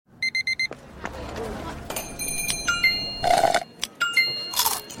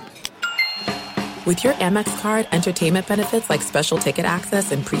With your Amex card, entertainment benefits like special ticket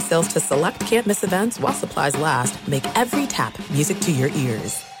access and pre-sales to select can't-miss events while supplies last make every tap music to your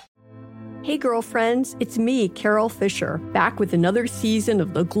ears. Hey, girlfriends, it's me, Carol Fisher, back with another season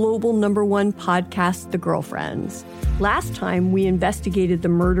of the global #1 podcast, The Girlfriends. Last time, we investigated the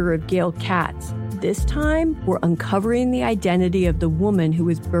murder of Gail Katz. This time, we're uncovering the identity of the woman who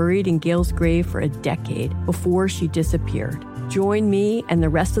was buried in Gail's grave for a decade before she disappeared. Join me and the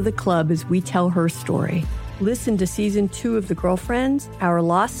rest of the club as we tell her story. Listen to Season 2 of The Girlfriends, Our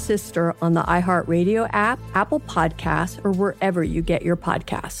Lost Sister on the iHeartRadio app, Apple Podcasts, or wherever you get your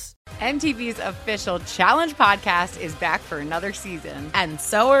podcasts. MTV's official Challenge podcast is back for another season. And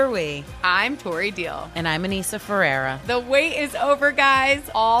so are we. I'm Tori Deal. And I'm Anissa Ferreira. The wait is over, guys.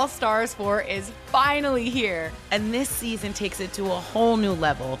 All Stars 4 is finally here. And this season takes it to a whole new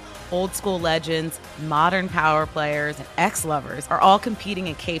level. Old school legends, modern power players, and ex-lovers are all competing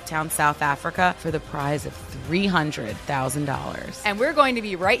in Cape Town, South Africa for the prize of $300,000. And we're going to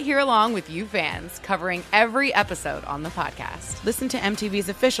be right here along with you fans, covering every episode on the podcast. Listen to MTV's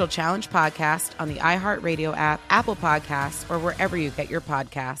official Challenge podcast on the iHeartRadio app, Apple Podcasts, or wherever you get your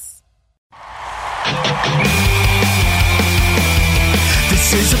podcasts.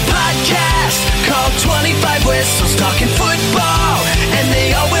 This is a podcast called 25 Whistles, talking football, and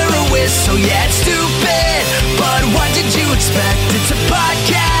they all wear a whistle. Yeah, it's stupid, but what did you expect? It's a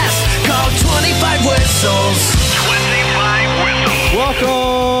podcast called 25 Whistles. 25 Whistles.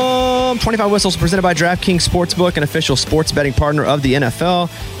 Welcome. 25 Whistles presented by DraftKings Sportsbook, an official sports betting partner of the NFL.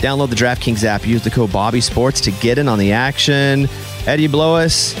 Download the DraftKings app. Use the code BobbySports to get in on the action. Eddie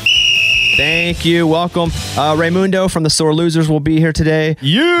Blois. Thank you. Welcome. Raymundo from the Sore Losers will be here today.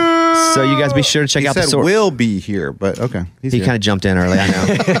 Yeah. So you guys be sure to check out the Sore. Will be here, but okay. He kind of jumped in early, I know.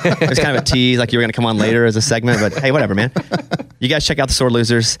 It was kind of a tease, like you were going to come on later as a segment, but hey, whatever, man. You guys check out the Sore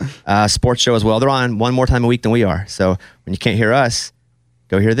Losers sports show as well. They're on one more time a week than we are. So when you can't hear us,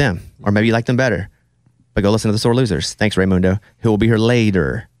 go hear them. Or maybe you like them better. But go listen to the Sore Losers. Thanks, Raymundo, who will be here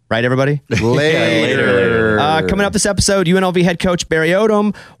later. Right, everybody? Later. Coming up this episode, UNLV head coach Barry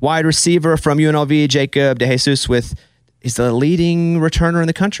Odom, wide receiver from UNLV Jacob DeJesus he's the leading returner in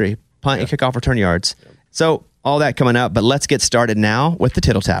the country, punt and kickoff return yards. So all that coming up, but let's get started now with the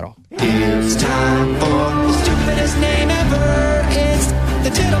tittle tattle. It's time for the stupidest name ever. It's the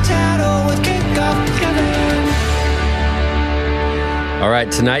tittle tattle with kickoff Kevin. All right,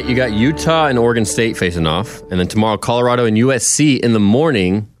 tonight you got Utah and Oregon State facing off, and then tomorrow Colorado and USC in the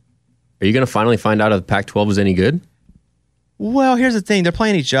morning. Are you going to finally find out if the Pac-12 is any good? Well, here's the thing. They're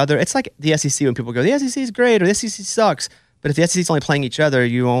playing each other. It's like the SEC when people go, the SEC is great or the SEC sucks. But if the SEC is only playing each other,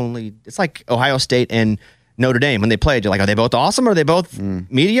 it's like Ohio State and Notre Dame. When they played, you're like, are they both awesome or are they both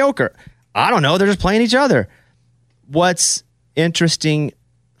mediocre? I don't know. They're just playing each other. What's interesting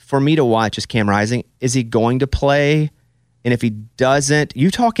for me to watch is Cam Rising. Is he going to play? And if he doesn't,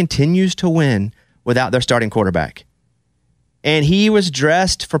 Utah continues to win without their starting quarterback. And he was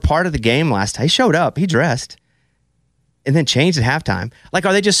dressed for part of the game last time. He showed up. He dressed. And then changed at halftime. Like,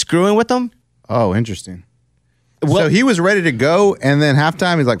 are they just screwing with them? Oh, interesting. Well, so he was ready to go, and then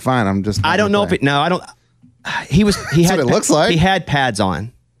halftime, he's like, fine, I'm just not I don't know play. if it... No, I don't... He had what it looks like. He had pads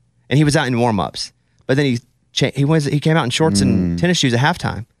on. And he was out in warm-ups. But then he came out in shorts and tennis shoes at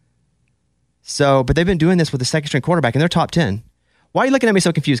halftime. So, but they've been doing this with the second-string quarterback, and they're top 10. Why are you looking at me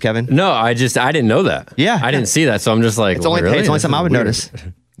so confused, Kevin? No, I didn't know that. Yeah. I didn't see that, so I'm just like, It's only something I would notice.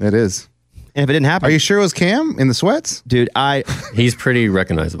 It is. And if it didn't happen... Are you sure it was Cam in the sweats? Dude, He's pretty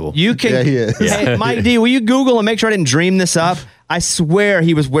recognizable. You can... Yeah, he is. Hey, Mike D, will you Google and make sure I didn't dream this up? I swear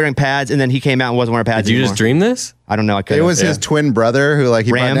he was wearing pads, and then he came out and wasn't wearing pads Did you anymore. just dream this? I don't know. I could. It was his twin brother who, like,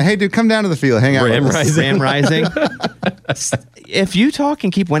 he Ram. brought, hey, dude, come down to the field, hang out Ram with us. Rising. Ram Rising. If Utah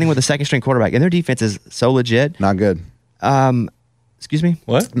can keep winning with a second-string quarterback, and their defense is so legit... Not good. Excuse me?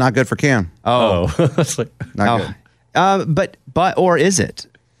 What? Not good for Cam. Oh. It's like, Not good. But or is it?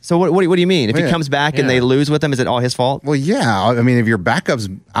 So what do you mean? If he comes back and they lose with him, is it all his fault? Well, yeah. I mean, if your backup's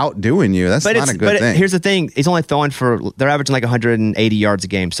outdoing you, that's not a good thing. Here's the thing. He's only throwing they're averaging like 180 yards a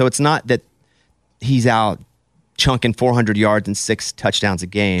game. So it's not that he's out chunking 400 yards and 6 touchdowns a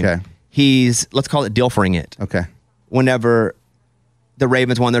game. Okay. He's, let's call it Dilfering it. Okay. Whenever the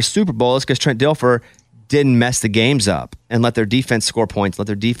Ravens won their Super Bowl, it's because Trent Dilfer didn't mess the games up and let their defense score points, let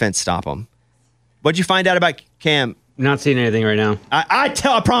their defense stop them. What'd you find out about Cam? Not seeing anything right now. I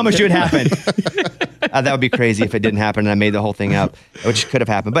promise you it happened. That would be crazy if it didn't happen and I made the whole thing up, which could have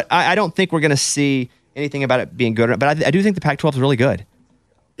happened. But I don't think we're going to see anything about it being good. But I do think the Pac-12 is really good.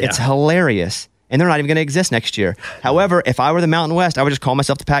 Yeah. It's hilarious. And they're not even going to exist next year. However, if I were the Mountain West, I would just call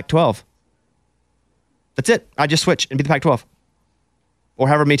myself the Pac-12. That's it. I'd just switch and be the Pac-12. Or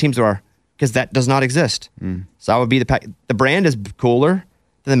however many teams there are. because that does not exist. So I would be the brand is cooler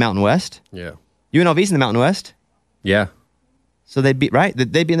than the Mountain West. Yeah. UNLV's in the Mountain West. Yeah. So they'd be right.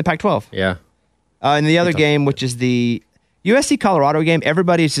 They'd be in the Pac-12. Yeah. And the other game, which is the USC Colorado game,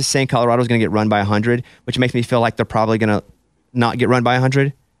 everybody is just saying Colorado's going to get run by 100, which makes me feel like they're probably going to not get run by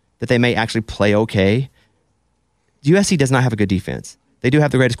 100, that they may actually play okay. USC does not have a good defense. They do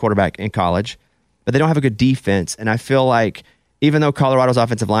have the greatest quarterback in college, but they don't have a good defense. And I feel like even though Colorado's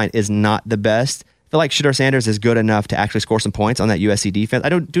offensive line is not the best, I feel like Shedeur Sanders is good enough to actually score some points on that USC defense. I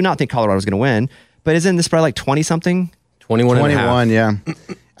do not think Colorado's going to win, but isn't the spread like 20-something? 21 and a half. 21, yeah.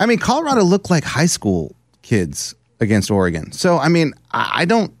 I mean, Colorado looked like high school kids against Oregon. So, I mean, I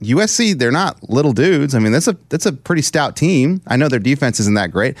don't... USC, they're not little dudes. I mean, that's a pretty stout team. I know their defense isn't that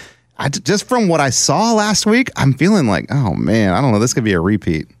great. Just from what I saw last week, I'm feeling like, oh, man, I don't know. This could be a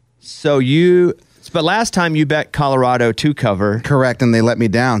repeat. But last time you bet Colorado to cover. Correct, and they let me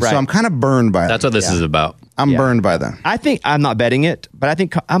down. Right. So I'm kind of burned by that. That's what this is about. I'm burned by them. I think I'm not betting it, but I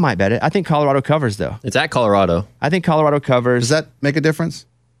think I might bet it. I think Colorado covers, though. It's at Colorado. I think Colorado covers. Does that make a differthat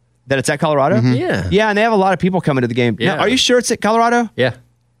that it's at Colorado? Mm-hmm. Yeah. Yeah, and they have a lot of people coming to the game. Yeah. Now, are you sure it's at Colorado? Yeah.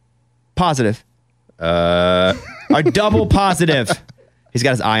 Positive. Are double positive. He's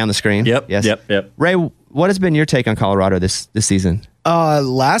got his eye on the screen. Yep. Yes. Yep. Ray, what has been your take on Colorado this season?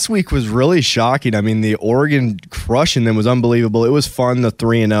 Last week was really shocking. I mean, the Oregon crushing them was unbelievable. It was fun, the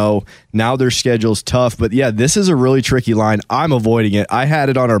 3-0. Now their schedule's tough. But yeah, this is a really tricky line. I'm avoiding it. I had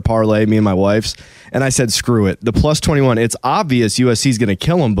it on our parlay, me and my wife's, and I said, screw it. The plus 21, it's obvious USC's going to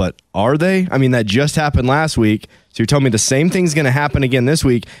kill them, but are they? I mean, that just happened last week. So you're telling me the same thing's going to happen again this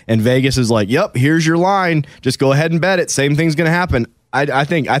week, and Vegas is like, yep, here's your line. Just go ahead and bet it. Same thing's going to happen. I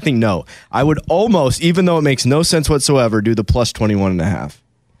think no. I would almost, even though it makes no sense whatsoever, do the plus 21.5.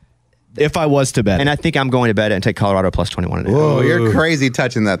 If I was to bet. And I think I'm going to bet it and take Colorado plus 21.5. Whoa, you're crazy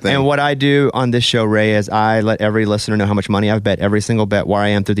touching that thing. And what I do on this show, Ray, is I let every listener know how much money I've bet every single bet, where I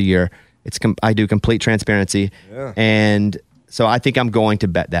am through the year. I do complete transparency. Yeah. And so I think I'm going to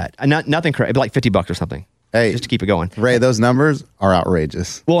bet that. Nothing crazy, like $50 or something. Hey, just to keep it going. Ray, those numbers are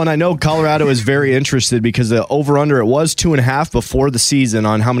outrageous. Well, and I know Colorado is very interested because the over-under, it was 2.5 before the season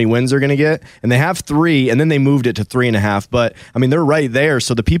on how many wins they're going to get. And they have 3, and then they moved it to 3.5. But, I mean, they're right there.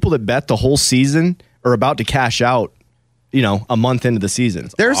 So the people that bet the whole season are about to cash out, a month into the season.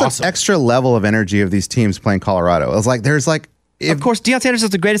 There's awesome. an extra level of energy of these teams playing Colorado. It's like, of course, Deion Sanders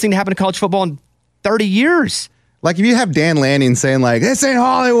is the greatest thing to happen to college football in 30 years. Like if you have Dan Lanning saying like, this ain't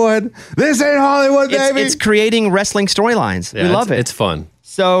Hollywood, baby. It's creating wrestling storylines. Yeah, we love it. It's fun.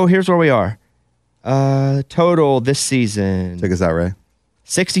 So here's where we are. Total this season. Take us out, Ray.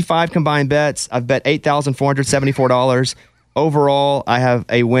 65 combined bets. I've bet $8,474. Overall, I have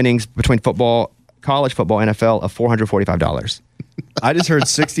a winnings between football, college football, NFL of $445. I just heard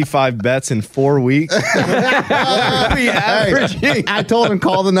 65 bets in 4 weeks. Averaging. I told him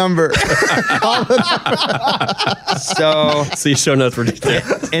call the number. So See show notes for details.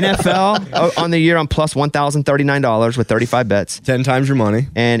 NFL on the year, I'm plus $1,039 with 35 bets. 10 times your money.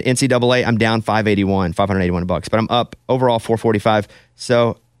 And NCAA, I'm down $581 bucks, but I'm up overall $445.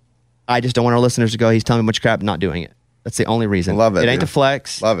 So I just don't want our listeners to go, he's telling me much crap, not doing it. That's the only reason. Love it. It ain't the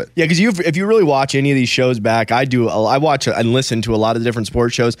flex. Love it. Yeah, because if you really watch any of these shows back, I watch and listen to a lot of different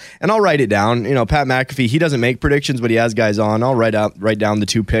sports shows, and I'll write it down. Pat McAfee, he doesn't make predictions, but he has guys on. I'll write down the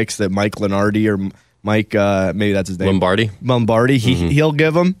 2 picks that Mike Lenardi or Mike, maybe that's his name. Lombardi. He'll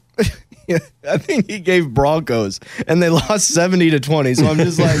give them. I think he gave Broncos, and they lost 70-20. So I'm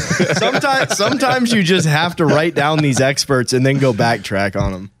just like, sometimes you just have to write down these experts and then go backtrack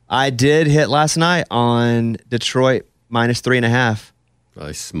on them. I did hit last night on Detroit minus 3.5.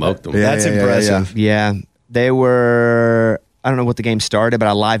 I smoked them. That's impressive. Yeah. They were, I don't know what the game started, but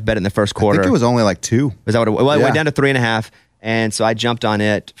I live bet it in the first quarter. I think it was only like 2. Was that what it was? Well, it went down to 3.5. And so I jumped on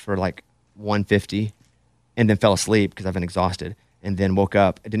it for like 150 and then fell asleep because I've been exhausted, and then woke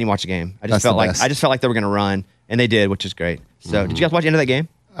up. I didn't even watch the game. I just felt like they were going to run, and they did, which is great. So did you guys watch the end of that game?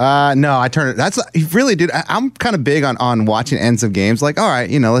 No, I turned it. Really, dude. I'm kind of big on watching ends of games. Like, all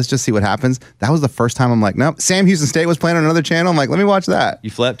right, let's just see what happens. That was the first time I'm like, nope. Sam Houston State was playing on another channel. I'm like, let me watch that. You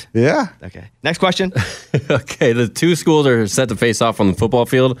flipped? Yeah. Okay. Next question. Okay, the 2 schools are set to face off on the football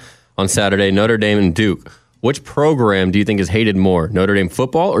field on Saturday, Notre Dame and Duke. Which program do you think is hated more, Notre Dame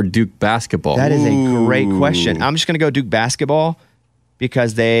football or Duke basketball? That is a great question. I'm just going to go Duke basketball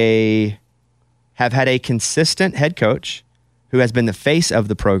because they have had a consistent head coach who has been the face of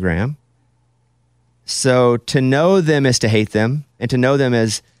the program. So to know them is to hate them, and to know them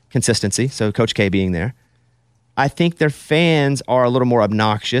is consistency. So Coach K being there. I think their fans are a little more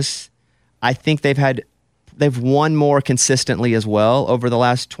obnoxious. I think they've had they've won more consistently as well over the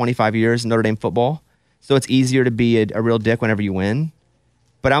last 25 years in Notre Dame football. So it's easier to be a real dick whenever you win.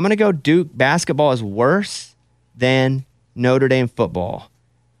 But I'm going to go Duke basketball is worse than Notre Dame football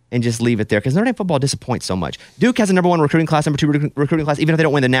and just leave it there because Notre Dame football disappoints so much. Duke has a number 1 recruiting class, number 2 recruiting class, even if they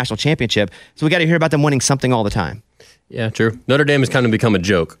don't win the national championship. So we got to hear about them winning something all the time. Yeah, true. Notre Dame has kind of become a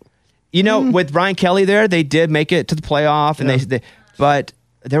joke. You know, with Ryan Kelly there, they did make it to the playoff, and but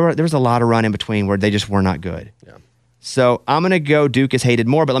there was a lot of run in between where they just were not good. Yeah. So I'm going to go Duke is hated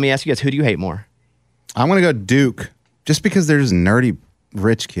more, but let me ask you guys, who do you hate more? I'm going to go Duke just because there's nerdy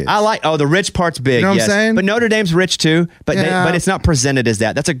rich kids. The rich part's big. You know what yes. I'm saying? But Notre Dame's rich too, but Yeah. but it's not presented as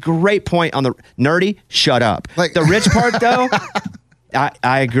that. That's a great point on the nerdy. Shut up. Like- The rich part though,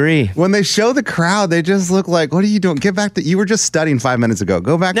 I agree. When they show the crowd, they just look like, what are you doing? Get back to, you were just studying 5 minutes ago.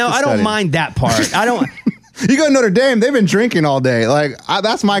 Go back No, to I don't studying. mind that part. I don't. You go to Notre Dame, they've been drinking all day. Like,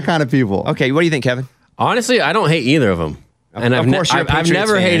 that's my kind of people. Okay, what do you think, Kevin? Honestly, I don't hate either of them. And Of course, you're a I've Patriots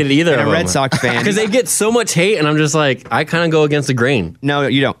never fan hated either and of a them. Red Sox fan. Because they get so much hate, and I'm just like, I kind of go against the grain. No,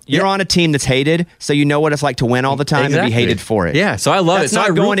 you don't. You're on a team that's hated, so you know what it's like to win all the time and be Exactly. hated for it. Yeah, so I love That's it. So not I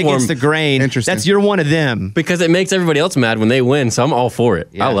root going for against them the grain. Interesting. You're one of them. because it makes everybody else mad when they win, so I'm all for it.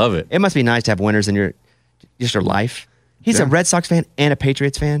 Yeah. I love it. It must be nice to have winners in your life. He's a Red Sox fan and a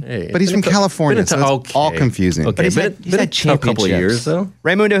Patriots fan. Hey, But he's from California, so it's all confusing. Okay, But he's but had, it's he's been had a tough couple of championships. years, though.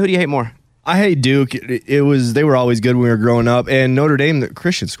 Raymundo, who do you hate more? I hate Duke. They were always good when we were growing up, and Notre Dame, the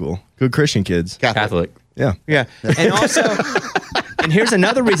Christian school, good Christian kids. Catholic. Yeah. Yeah. And also, and here's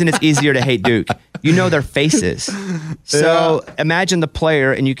another reason it's easier to hate Duke. You know their faces. So imagine the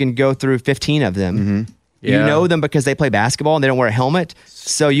player, and you can go through 15 of them. Mm-hmm. You Yeah. know them because they play basketball and they don't wear a helmet.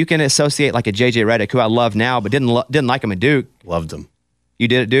 So you can associate like a JJ Redick, who I love now, but didn't like him at Duke. Loved them. You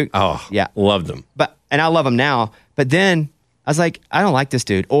did at Duke? Oh, yeah. Loved them. And I love him now. But then I was like, I don't like this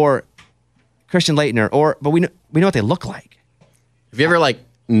dude. Or Christian Leitner. But we know what they look like. Have you ever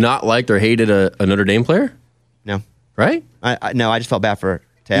not liked or hated a Notre Dame player? No. Right? No, I just felt bad for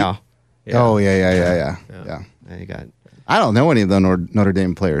Tao. Oh, yeah. You got I don't know any of the Notre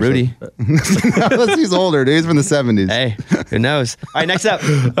Dame players. Rudy. So. He's older, dude. He's from the 70s. Hey, who knows? All right, next up. All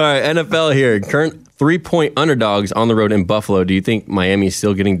right, NFL here. Current 3-point underdogs on the road in Buffalo. Do you think Miami's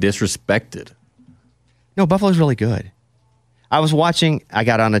still getting disrespected? No, Buffalo's really good. I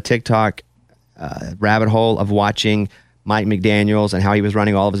got on a TikTok rabbit hole of watching Mike McDaniels and how he was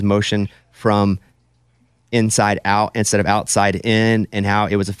running all of his motion from inside out instead of outside in, and how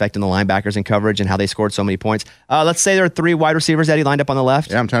it was affecting the linebackers in coverage and how they scored so many points. Let's say there are 3 wide receivers that he lined up on the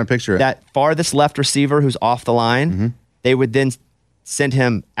left. Yeah, I'm trying to picture it. That farthest left receiver who's off the line, they would then send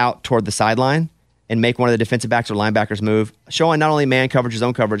him out toward the sideline and make one of the defensive backs or linebackers move, showing not only man coverage, his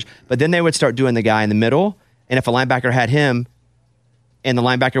own coverage, but then they would start doing the guy in the middle. And if a linebacker had him and the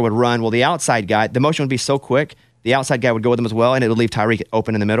linebacker would run, well, the outside guy, the motion would be so quick, the outside guy would go with him as well, and it would leave Tyreek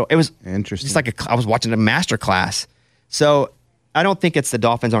open in the middle. It was Interesting. just like I was watching a master class. So I don't think it's the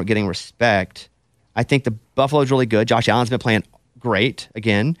Dolphins aren't getting respect. I think the Buffalo's really good. Josh Allen's been playing great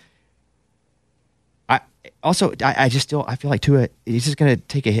again. I feel like Tua, he's just going to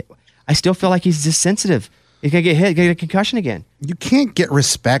take a hit. I still feel like he's just sensitive. He's going to get hit, get a concussion again. You can't get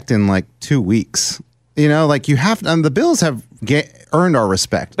respect in 2 weeks. You know, you have to, and the Bills have earned our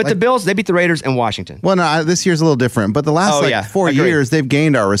respect. But the Bills, they beat the Raiders in Washington. Well, no, this year's a little different. But the last 4 agreed. years, they've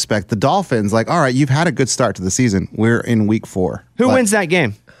gained our respect. The Dolphins, all right, you've had a good start to the season. We're in week 4. Who wins that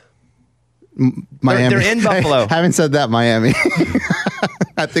game? Miami. They're in Buffalo. Having said that, Miami.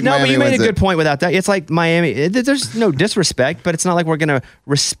 I think No, Miami but you made a wins good point without that. It's like Miami. There's no disrespect, but it's not like we're going to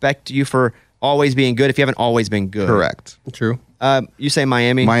respect you for always being good if you haven't always been good. Correct. True. You say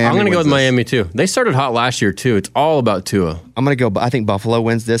Miami. I'm going to go with wins this. Miami, too. They started hot last year, too. It's all about Tua. I'm going to go. I think Buffalo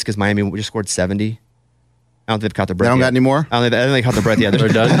wins this because Miami just scored 70. I don't think they've caught their breath. They don't yet. got any more? I don't think they caught their breath yet. They're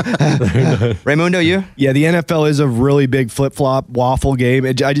done. Raymundo, you? Yeah, the NFL is a really big flip-flop waffle game.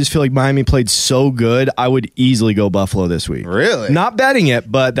 I just feel like Miami played so good, I would easily go Buffalo this week. Really? Not betting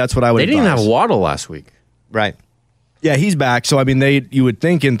it, but that's what I would They didn't even advise. have Waddle last week. Right. Yeah, he's back. So, I mean, you would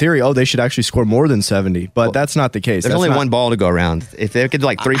think in theory, they should actually score more than 70, but that's not the case. There's That's only not- one ball to go around. If they could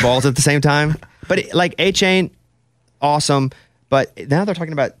do 3 balls at the same time. But A-Chain, awesome. But now they're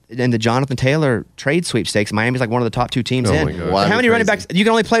talking about in the Jonathan Taylor trade sweepstakes, Miami's one of the top 2 teams Oh in. my gosh. Wow, How many running crazy. backs? You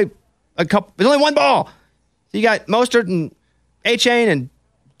can only play a couple. There's only one ball. So you got Mostert and A-Chain and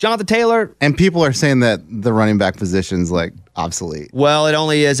Jonathan Taylor. And people are saying that the running back position's obsolete. Well, it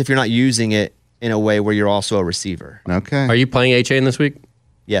only is if you're not using it in a way where you're also a receiver. Okay. Are you playing A-Chain this week?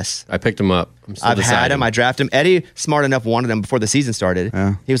 Yes. I picked him up. I'm still I've had deciding. him. I drafted him. Eddie, smart enough, wanted him before the season started.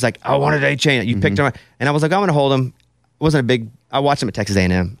 Yeah. He was like, I wanted A-Chain. You picked him up. And I was like, I'm going to hold him. It wasn't a big... I watched him at Texas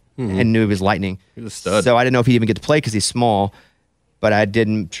A&M. and knew he was lightning. He's a stud. So I didn't know if he'd even get to play because he's small. But I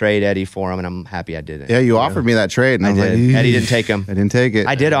didn't trade Eddie for him, and I'm happy I didn't. Yeah, you offered me that trade, and I was like, Eddie didn't take him. I didn't take it.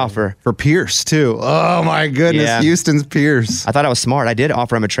 I did offer. For Pierce, too. Oh, my goodness. Yeah. Houston's Pierce. I thought I was smart. I did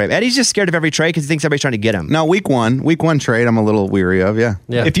offer him a trade. Eddie's just scared of every trade because he thinks everybody's trying to get him. No, week one trade, I'm a little weary of, yeah.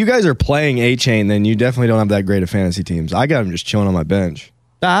 If you guys are playing A-Chain, then you definitely don't have that great of fantasy teams. I got him just chilling on my bench.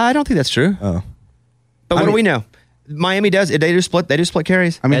 I don't think that's true. Oh. But what do we know? Miami does. They do split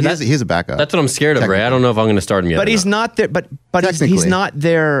carries. I mean, he's a backup. That's what I'm scared of, Ray. I don't know if I'm going to start him yet. But he's not there. But he's not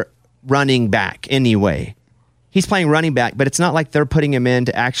their running back anyway. He's playing running back, but it's not like they're putting him in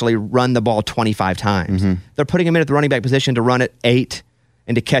to actually run the ball 25 times. They're putting him in at the running back position to run it 8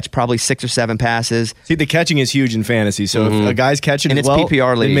 and to catch probably 6 or 7 passes. See, the catching is huge in fantasy. So if a guy's catching and it it's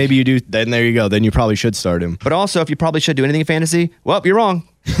PPR league, then maybe you do. Then there you go. Then you probably should start him. But also, if you probably should do anything in fantasy, well, you're wrong.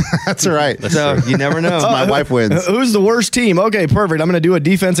 That's right. So you never know. My wife wins. Who's the worst team? Okay, perfect. I'm going to do a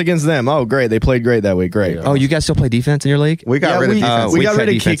defense against them. Oh, great. They played great that week. Great. Oh, you guys still play defense in your league? We got rid of defense. We got rid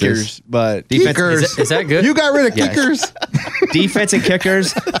of defenses. kickers, but Kickers. Is that good? You got rid of Yes. kickers? Defense and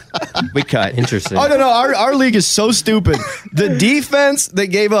kickers, we cut. Interesting. Oh, no. Our league is so stupid. The defense that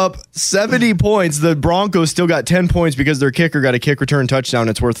gave up 70 points, the Broncos still got 10 points because their kicker got a kick return touchdown.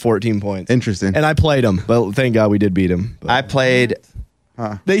 It's worth 14 points. Interesting. And I played them, but thank God we did beat them. I played.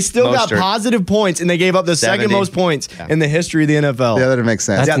 They still got Mostert. positive points, and they gave up the 70. second most points in the history of the NFL. Yeah, that makes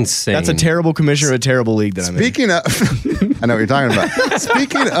sense. That's insane. That's a terrible commissioner of a terrible league that I'm in. Speaking of, I know what you're talking about.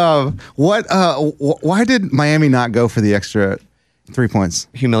 Speaking of, why did Miami not go for the extra 3 points?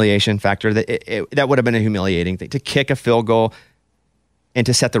 Humiliation factor. That would have been a humiliating thing to kick a field goal and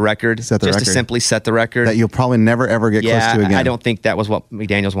to set the record. Set the just record. to simply set the record. That you'll probably never, ever get close to again. I don't think that was what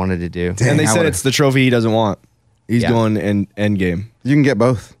McDaniels wanted to do. Dang, And they I said would've- it's the trophy he doesn't want. He's Yeah. going end game. You can get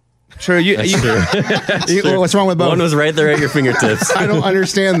both. True. What's wrong with both? One was right there at your fingertips. I don't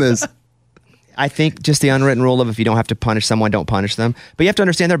understand this. I think just the unwritten rule of if you don't have to punish someone, don't punish them. But you have to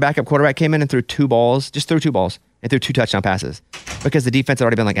understand their backup quarterback came in and threw 2 balls, and threw 2 touchdown passes because the defense had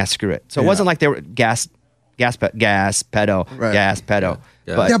already been like, screw it. So it wasn't like they were gas pedo.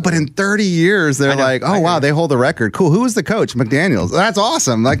 Yeah, but in 30 years, they're like, oh, wow, they hold the record. Cool. Who was the coach? McDaniels. That's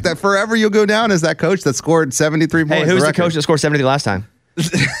awesome. Like that forever you'll go down as that coach that scored 73 points. Hey, who's the coach that scored 70 last time?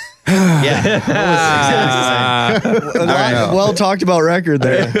 Yeah. Well talked about record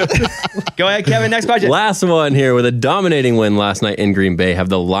there. Go ahead, Kevin. Next budget. Last one here with a dominating win last night in Green Bay have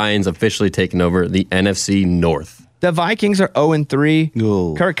the Lions officially taken over the NFC North. The Vikings are 0-3.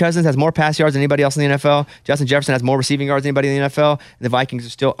 Ooh. Kirk Cousins has more pass yards than anybody else in the NFL. Justin Jefferson has more receiving yards than anybody in the NFL. And the Vikings are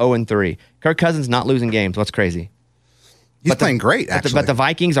still 0-3. Kirk Cousins not losing games. What's crazy? He's playing great, actually. But the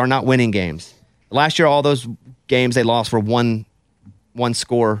Vikings are not winning games. Last year, all those games they lost were one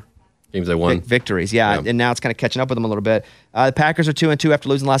score Games they won. victories. Yeah, and now it's kind of catching up with them a little bit. The Packers are 2-2 after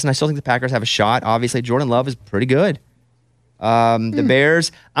losing last night. I still think the Packers have a shot. Obviously, Jordan Love is pretty good. The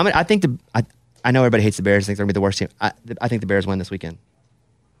Bears. I know everybody hates the Bears. Thinks they're gonna be the worst team. I think the Bears win this weekend.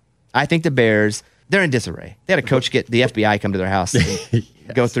 I think the Bears. They're in disarray. They had a coach get the FBI come to their house and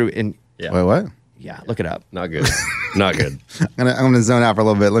go through and Yeah. Wait, what? yeah, look it up. Not good. Not good. I'm gonna zone out for a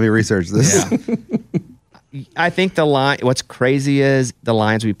little bit. Let me research this. I think what's crazy is the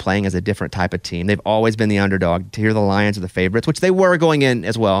Lions will be playing as a different type of team. They've always been the underdog. To hear the Lions are the favorites, which they were going in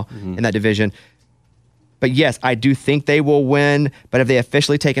as well in that division. But yes, I do think they will win. But have they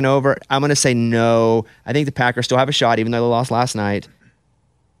officially taken over? I'm going to say no. I think the Packers still have a shot, even though they lost last night.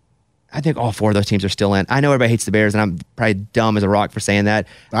 I think all 4 of those teams are still in. I know everybody hates the Bears, and I'm probably dumb as a rock for saying that.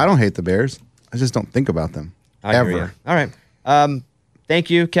 I don't hate the Bears. I just don't think about them. Ever. All right. Thank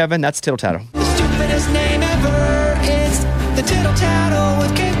you, Kevin. That's Tittle Tattle. The stupidest name ever. It's the Tittle Tattle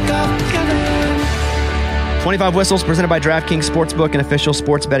with Kickoff Kevin. 25 Whistles presented by DraftKings Sportsbook, an official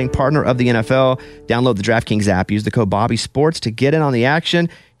sports betting partner of the NFL. Download the DraftKings app. Use the code BobbySports to get in on the action.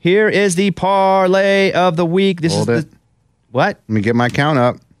 Here is the parlay of the week. Hold it. What? Let me get my count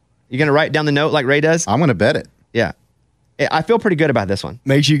up. You're going to write down the note like Ray does? I'm going to bet it. Yeah. I feel pretty good about this one.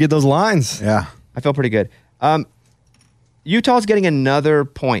 Make sure you get those lines. Yeah. I feel pretty good. Utah's getting another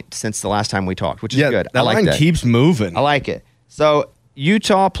point since the last time we talked, which is good. That line keeps moving. I like it. So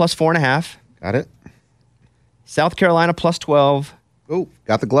Utah plus 4.5. Got it. South Carolina plus 12. Oh,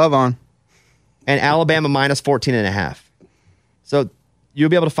 got the glove on. And Alabama minus 14.5. So you'll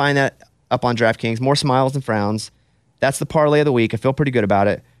be able to find that up on DraftKings. More smiles than frowns. That's the parlay of the week. I feel pretty good about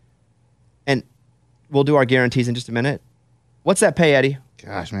it. And we'll do our guarantees in just a minute. What's that pay, Eddie?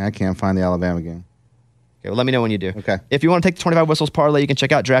 Gosh, man, I can't find the Alabama game. Okay, well, let me know when you do. Okay. If you want to take the 25 Whistles parlay, you can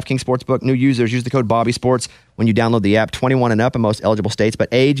check out DraftKings Sportsbook. New users use the code Bobby Sports when you download the app. 21 and up in most eligible states, but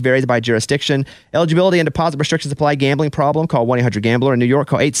age varies by jurisdiction. Eligibility and deposit restrictions apply. Gambling problem? Call 1-800-GAMBLER. In New York,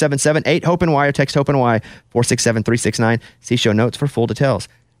 call 877-8-HOPE-NY or text HOPE-NY 467-369. See show notes for full details.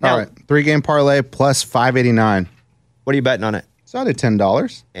 Now, All right. 3-game parlay plus $5.89. what are you betting on it? So I did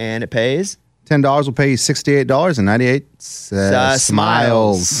 $10. And it pays? $10 will pay you $68.98.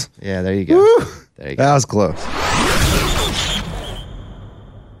 Smiles. Yeah, there you go. Woo! There you go. That was close.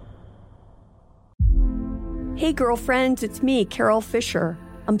 Hey, girlfriends, it's me, Carol Fisher.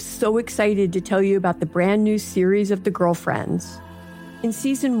 I'm so excited to tell you about the brand new series of The Girlfriends. In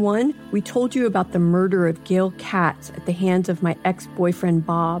season 1, we told you about the murder of Gail Katz at the hands of my ex-boyfriend,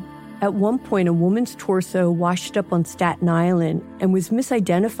 Bob. At one point, a woman's torso washed up on Staten Island and was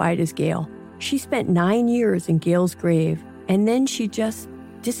misidentified as Gail. She spent 9 years in Gail's grave, and then she just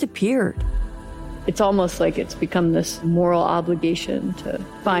disappeared. It's almost like it's become this moral obligation to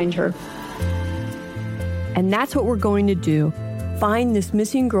find her. And that's what we're going to do. Find this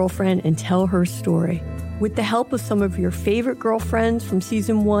missing girlfriend and tell her story. With the help of some of your favorite girlfriends from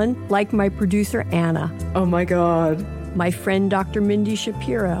season 1, like my producer, Anna. Oh my God. My friend, Dr. Mindy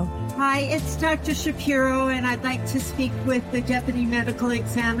Shapiro. Hi, it's Dr. Shapiro, and I'd like to speak with the deputy medical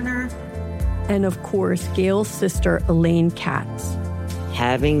examiner. And of course, Gail's sister, Elaine Katz.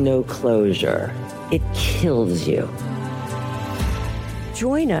 Having no closure, it kills you.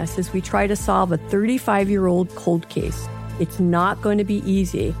 Join us as we try to solve a 35-year-old cold case. It's not going to be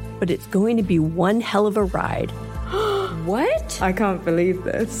easy, but it's going to be one hell of a ride. What? I can't believe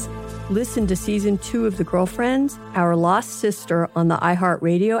this. Listen to season 2 of The Girlfriends, Our Lost Sister on the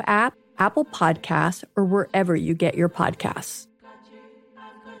iHeartRadio app, Apple Podcasts, or wherever you get your podcasts.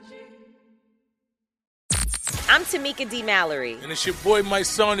 I'm Tamika D. Mallory. And it's your boy, my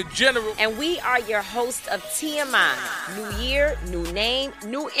son, the General. And we are your hosts of TMI. New year, new name,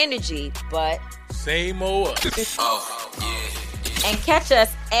 new energy, but same old us. Oh, yeah. And catch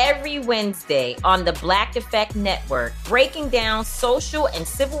us every Wednesday on the Black Effect Network, breaking down social and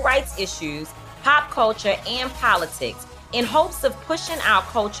civil rights issues, pop culture, and politics in hopes of pushing our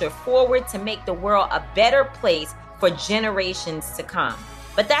culture forward to make the world a better place for generations to come.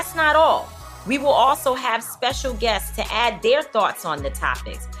 But that's not all. We will also have special guests to add their thoughts on the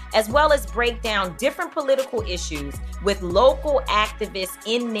topics, as well as break down different political issues with local activists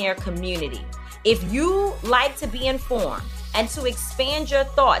in their community. If you like to be informed and to expand your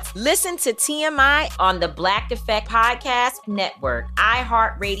thoughts, listen to TMI on the Black Effect Podcast Network,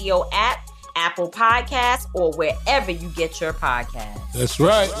 iHeartRadio app, Apple Podcasts, or wherever you get your podcasts. That's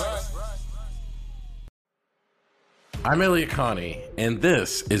right. I'm Elliot Connie, and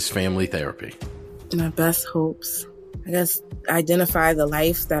this is Family Therapy. My best hopes, I guess, identify the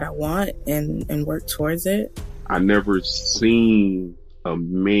life that I want and work towards it. I never seen a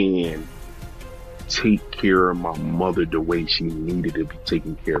man take care of my mother the way she needed to be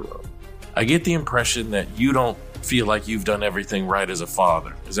taken care of. I get the impression that you don't feel like you've done everything right as a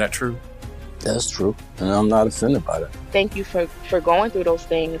father. Is that true? That's true, and I'm not offended by that. Thank you for going through those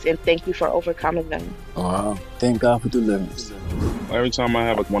things, and thank you for overcoming them. Wow. Thank God for deliverance. Every time I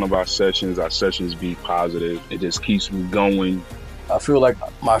have one of our sessions be positive. It just keeps me going. I feel like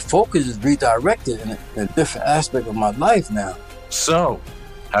my focus is redirected in a different aspect of my life now. So,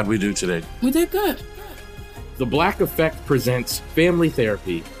 how'd we do today? We did good. The Black Effect presents Family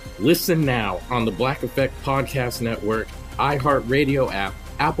Therapy. Listen now on the Black Effect Podcast Network, iHeartRadio app,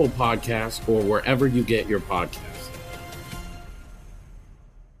 Apple Podcasts, or wherever you get your podcasts.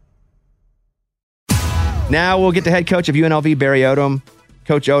 Now we'll get the head coach of UNLV, Barry Odom.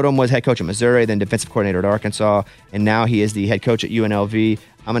 Coach Odom was head coach at Missouri, then defensive coordinator at Arkansas, and now he is the head coach at UNLV.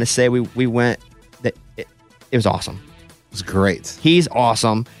 I'm going to say we went, it was awesome. It was great. He's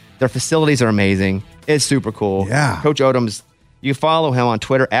awesome. Their facilities are amazing. It's super cool. Yeah. Coach Odom's, you follow him on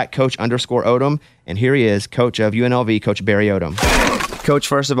Twitter at Coach_Odom, and here he is, coach of UNLV, Coach Barry Odom. Coach,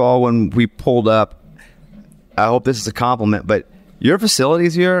 first of all, when we pulled up, I hope this is a compliment, but your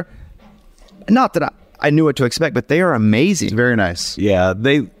facilities here, not that I knew what to expect, but they are amazing. Very nice. Yeah,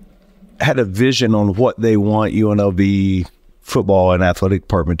 they had a vision on what they want UNLV football and athletic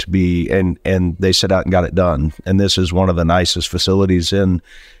department to be, and they set out and got it done. And this is one of the nicest facilities in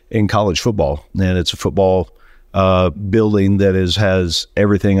college football. And it's a football building that has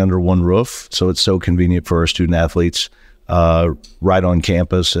everything under one roof, so it's so convenient for our student athletes. Right on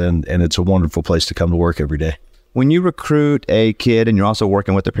campus, and it's a wonderful place to come to work every day. When you recruit a kid and you're also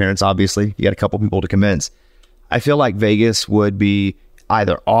working with their parents, obviously, you got a couple people to convince. I feel like Vegas would be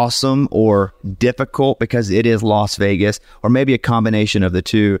either awesome or difficult because it is Las Vegas, or maybe a combination of the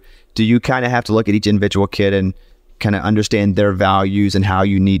two? Do you kind of have to look at each individual kid and kind of understand their values and how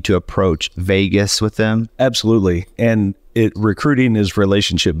you need to approach Vegas with them? Absolutely. And recruiting is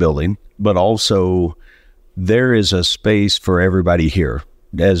relationship building, but also there is a space for everybody here.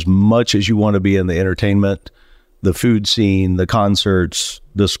 As much as you want to be in the entertainment, the food scene, the concerts,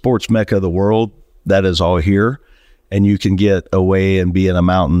 the sports mecca of the world, that is all here. And you can get away and be in a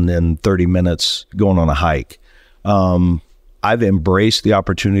mountain in 30 minutes going on a hike. I've embraced the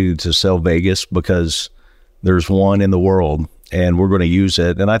opportunity to sell Vegas because there's one in the world and we're going to use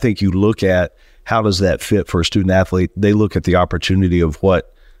it. And I think you look at how does that fit for a student athlete? They look at the opportunity of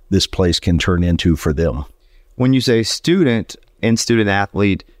what this place can turn into for them. When you say student and student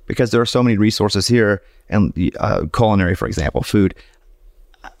athlete, because there are so many resources here, and culinary, for example, food.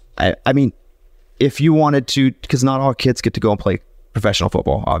 I mean, if you wanted to, because not all kids get to go and play professional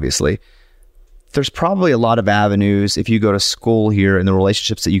football, obviously. There's probably a lot of avenues if you go to school here and the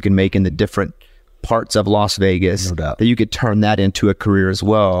relationships that you can make in the different parts of Las Vegas, no doubt, that you could turn that into a career as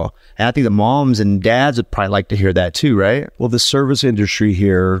well. And I think the moms and dads would probably like to hear that too, right? Well, the service industry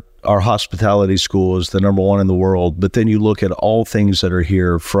here, our hospitality school is the number one in the world. But then you look at all things that are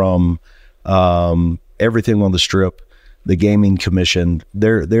here, from everything on the Strip, the gaming commission.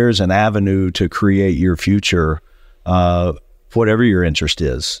 There's an avenue to create your future, whatever your interest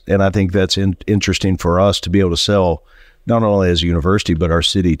is. And I think that's interesting for us to be able to sell, not only as a university, but our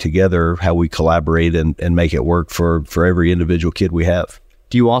city together, how we collaborate and make it work for every individual kid we have.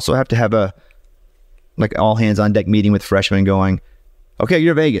 Do you also have to have a all hands on deck meeting with freshmen going, okay,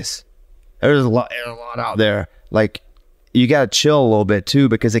 you're Vegas. There's a lot out there. Like, you got to chill a little bit too,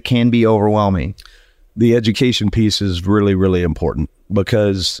 because it can be overwhelming. The education piece is really, really important,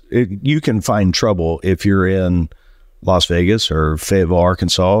 because you can find trouble if you're in Las Vegas or Fayetteville,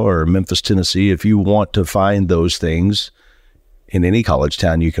 Arkansas, or Memphis, Tennessee. If you want to find those things in any college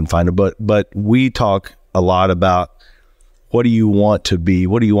town, you can find them. But we talk a lot about, what do you want to be?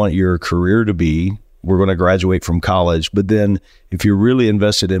 What do you want your career to be? We're going to graduate from college. But then if you're really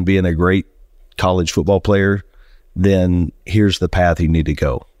invested in being a great college football player, then here's the path you need to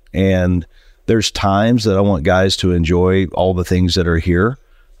go. And there's times that I want guys to enjoy all the things that are here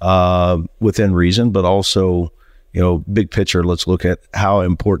within reason, but also, big picture, let's look at how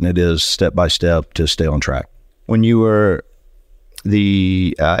important it is step by step to stay on track. When you were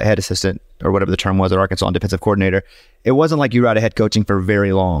the head assistant, or whatever the term was, at Arkansas, and defensive coordinator, it wasn't like you were out of head coaching for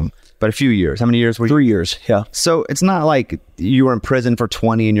very long, but a few years. How many years were you? 3 years, yeah. So it's not like you were in prison for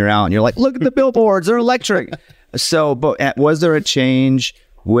 20 and you're out and you're like, look at the billboards, they're electric. So, but was there a change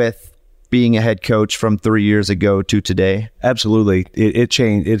with being a head coach from 3 years ago to today? Absolutely. It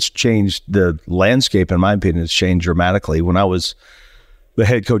changed. It's changed the landscape, in my opinion. It's changed dramatically. When I was the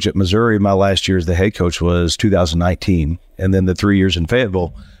head coach at Missouri, my last year as the head coach was 2019. And then the 3 years in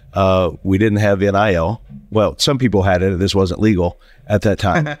Fayetteville, we didn't have NIL. Well, some people had it. This wasn't legal at that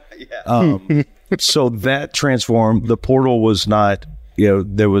time. So that transformed. The portal was not,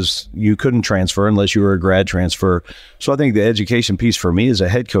 you couldn't transfer unless you were a grad transfer. So I think the education piece for me as a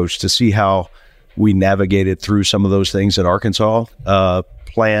head coach, to see how we navigated through some of those things at Arkansas,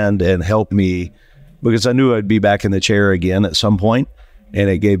 planned and helped me, because I knew I'd be back in the chair again at some point, and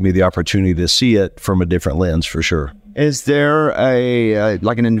it gave me the opportunity to see it from a different lens, for sure. Is there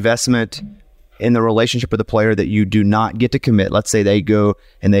an investment in the relationship with the player that you do not get to commit? Let's say they go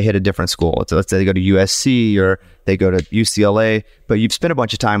and they hit a different school. Let's say they go to USC or they go to UCLA, but you've spent a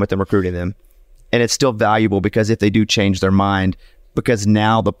bunch of time with them recruiting them, and it's still valuable because if they do change their mind, because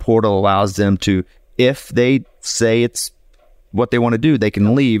now the portal allows them to, if they say it's what they want to do, they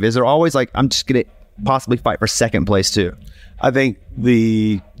can leave. Is there always I'm just going to possibly fight for second place too? I think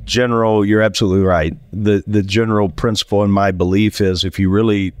you're absolutely right. The general principle in my belief is, if you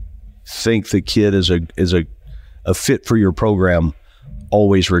really think the kid is a fit for your program,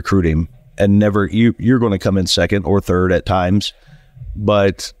 always recruit him, and never, you're going to come in second or third at times,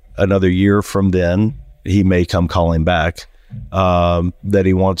 but another year from then he may come calling back that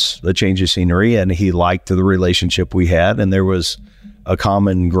he wants a change of scenery, and he liked the relationship we had, and there was a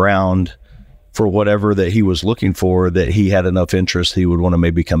common ground for whatever that he was looking for, that he had enough interest he would want to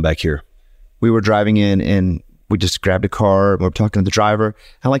maybe come back here. We were driving in and we just grabbed a car and we were talking to the driver.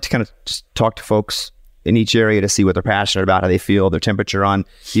 I like to kind of just talk to folks in each area to see what they're passionate about, how they feel, their temperature on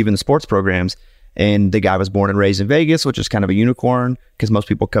even the sports programs. And the guy was born and raised in Vegas, which is kind of a unicorn because most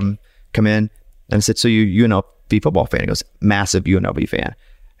people come in. And I said, so you UNLV football fan? He goes, massive UNLV fan.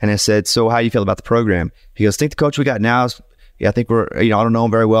 And I said, so how do you feel about the program? He goes, I think the coach we got now is, I think we're, I don't know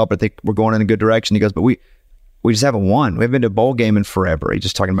him very well, but I think we're going in a good direction. He goes, but We just haven't won. We haven't been to a bowl game in forever. He's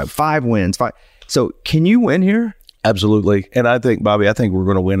just talking about 5 wins. So can you win here? Absolutely. And I think, Bobby, we're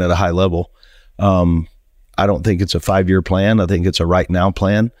going to win at a high level. I don't think it's a 5-year plan. I think it's a right now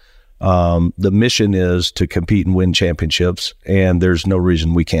plan. The mission is to compete and win championships, and there's no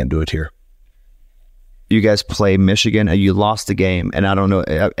reason we can't do it here. You guys play Michigan, and you lost the game, and I don't know,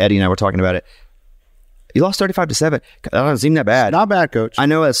 Eddie and I were talking about it. You lost 35-7. That doesn't seem that bad. Not bad, Coach. I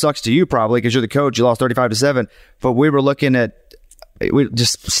know that sucks to you probably because you're the coach. You lost 35-7, but we were looking at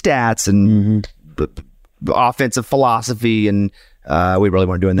just stats and offensive philosophy, and we really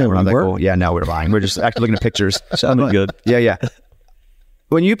weren't doing that. We're not that cool. Yeah, no, we're lying. We're just actually looking at pictures. Sounded good. Yeah.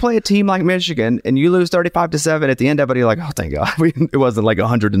 When you play a team like Michigan and you lose 35-7 at the end of it, you're like, oh, thank God. It wasn't like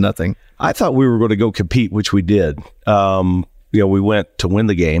 100-0. I thought we were going to go compete, which we did. We went to win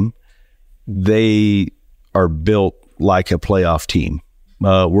the game. They are built like a playoff team.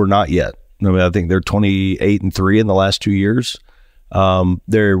 We're not yet. I think they're 28-3 in the last 2 years.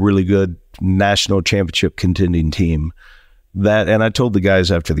 They're a really good national championship contending team. And I told the guys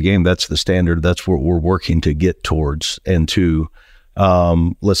after the game, that's the standard. That's what we're working to get towards and to.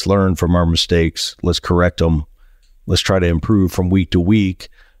 Let's learn from our mistakes. Let's correct them. Let's try to improve from week to week.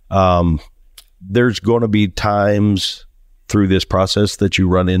 There's going to be times through this process that you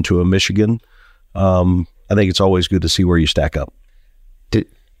run into a Michigan. I think it's always good to see where you stack up.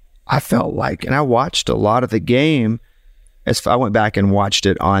 I felt like, and I watched a lot of the game. I went back and watched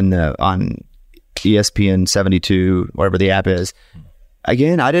it on ESPN 72, whatever the app is.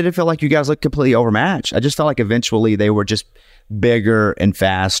 Again, I didn't feel like you guys looked completely overmatched. I just felt like eventually they were just bigger and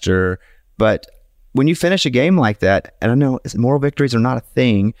faster. But when you finish a game like that, and I know moral victories are not a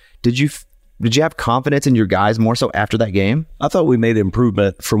thing, did you have confidence in your guys more so after that game? I thought we made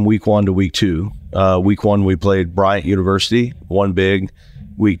improvement from week 1 to week 2. Week 1, we played Bryant University, won big.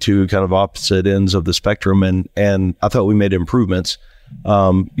 Week 2, kind of opposite ends of the spectrum. And I thought we made improvements.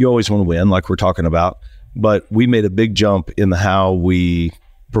 You always want to win, like we're talking about. But we made a big jump in how we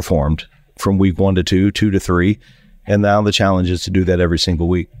performed from week 1 to 2, 2 to 3. And now the challenge is to do that every single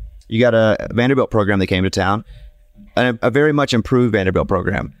week. You got a Vanderbilt program that came to town, a very much improved Vanderbilt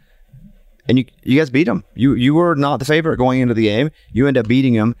program. And you guys beat them. You were not the favorite going into the game. You end up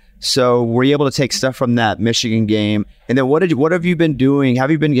beating them. So were you able to take stuff from that Michigan game? And then what have you been doing? Have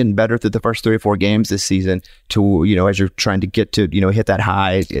you been getting better through the first 3 or 4 games this season to, as you're trying to get to, hit that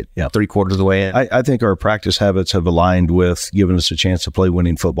high at 3/4 of the way in? I think our practice habits have aligned with giving us a chance to play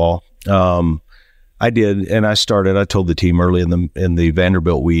winning football. I did, and I told the team early in the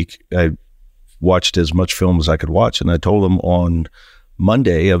Vanderbilt week, I watched as much film as I could watch, and I told them on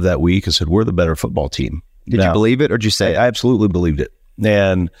Monday of that week, I said, we're the better football team. Did you believe it, or did you say I absolutely believed it.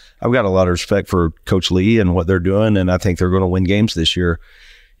 And I've got a lot of respect for Coach Lee and what they're doing, and I think they're going to win games this year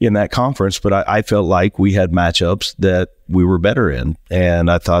in that conference. But I felt like we had matchups that we were better in,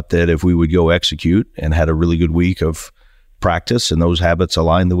 and I thought that if we would go execute and had a really good week of practice and those habits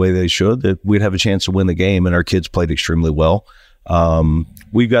aligned the way they should, that we'd have a chance to win the game, and our kids played extremely well.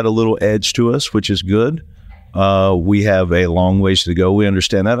 We've got a little edge to us, which is good. We have a long ways to go. We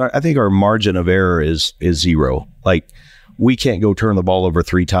understand that. I think our margin of error is 0. Like, we can't go turn the ball over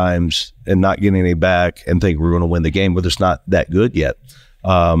 3 times and not get any back and think we're going to win the game, but it's not that good yet.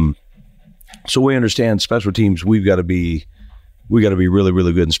 So we understand special teams. We got to be really,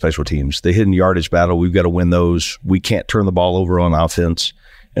 really good in special teams. The hidden yardage battle, we've got to win those. We can't turn the ball over on offense.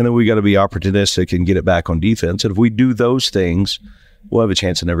 And then we got to be opportunistic and get it back on defense. And if we do those things, we'll have a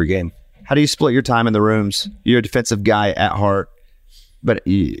chance in every game. How do you split your time in the rooms? You're a defensive guy at heart, but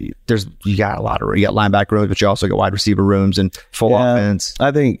you got a lot of, you got linebacker rooms, but you also got wide receiver rooms and full offense.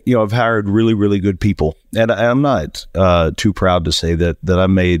 I think, I've hired really, really good people, and I'm not too proud to say that I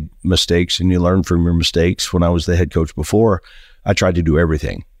made mistakes, and you learn from your mistakes. When I was the head coach before, I tried to do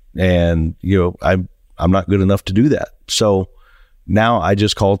everything, and I'm not good enough to do that. So now I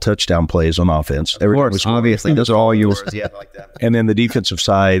just call touchdown plays on offense. Of course, obviously, those are all yours. Yeah, like that. And then the defensive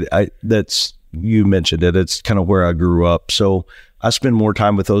side, you mentioned it. It's kind of where I grew up. So I spend more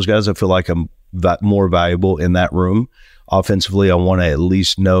time with those guys. I feel like I'm more valuable in that room. Offensively, I want to at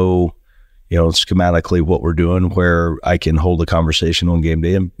least know, schematically what we're doing, where I can hold a conversation on game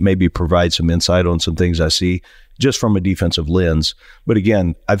day and maybe provide some insight on some things I see just from a defensive lens. But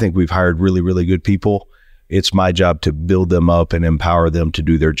again, I think we've hired really, really good people. It's my job to build them up and empower them to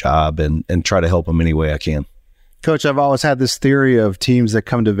do their job and try to help them any way I can. Coach, I've always had this theory of teams that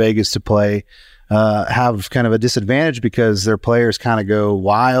come to Vegas to play have kind of a disadvantage because their players kind of go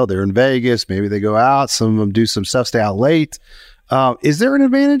wild. They're in Vegas. Maybe they go out. Some of them do some stuff, stay out late. Is there an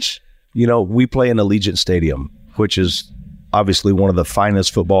advantage? We play in Allegiant Stadium, which is obviously one of the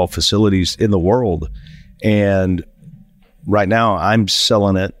finest football facilities in the world. And right now I'm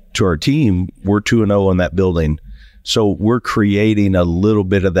selling it to our team. We're 2-0 in that building. So we're creating a little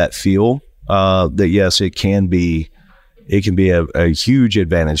bit of that feel that, yes, it can be a huge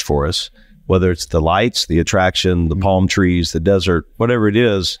advantage for us, whether it's the lights, the attraction, the palm trees, the desert, whatever it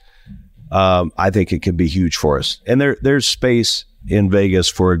is. I think it can be huge for us. And there's space in Vegas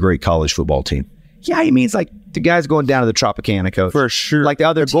for a great college football team. Yeah, he means like the guys going down to the Tropicana, coach. For sure. Like the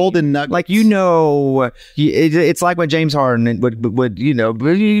other Golden Nuggets. Like, it's like when James Harden would go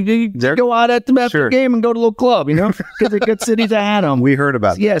out at the after game and go to a little club, because the good cities had them. We heard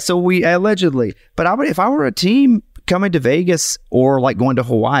about that. Yeah, so we allegedly. But if I were a team coming to Vegas or like going to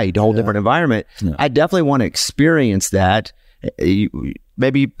Hawaii, a whole different environment, I definitely want to experience that.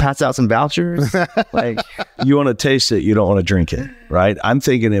 Maybe pass out some vouchers. Like, you want to taste it, you don't want to drink it, right? I'm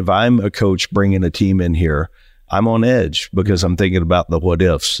thinking if I'm a coach bringing a team in here, I'm on edge because I'm thinking about the what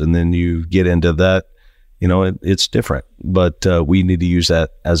ifs, and then you get into that, it's different. But we need to use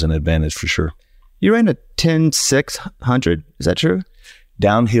that as an advantage for sure. You ran a 10.600. Is that true?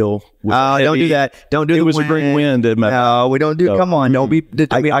 Downhill. Don't do that. Don't do it. It was a great wind. No, we don't do. So, come on, don't be.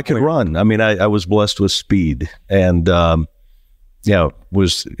 I could run. I mean, I was blessed with speed, and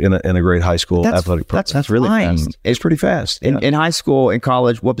was in a great high school athletic program. That's really fast. It's pretty fast. In high school, in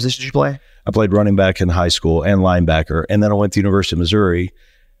college, what position did you play? I played running back in high school and linebacker, and then I went to University of Missouri.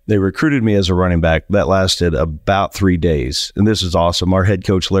 They recruited me as a running back. That lasted about 3 days, and this is awesome. Our head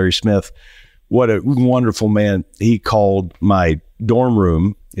coach, Larry Smith, what a wonderful man. He called my dorm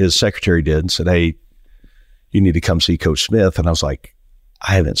room, his secretary did, and said, "Hey, you need to come see Coach Smith." And I was like,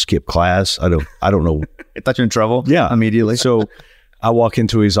 I haven't skipped class. I don't know. I thought you're in trouble. Yeah. Immediately. So I walk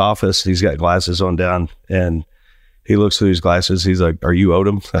into his office. He's got glasses on down, and he looks through his glasses. He's like, "Are you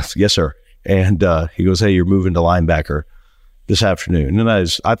Odom?" I said, "Yes, sir." And he goes, "Hey, you're moving to linebacker this afternoon." And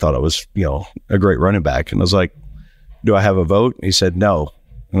I thought I was, a great running back. And I was like, "Do I have a vote?" And he said, "No."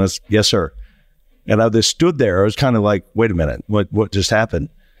 And I said, "Yes, sir." And I just stood there. I was kind of like, wait a minute, what just happened?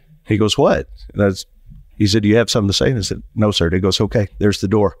 He goes, "What?" And he said, "Do you have something to say?" And I said, "No, sir." And he goes, "Okay, there's the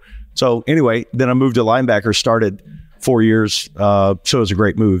door." So anyway, then I moved to linebacker, started 4 years. So it was a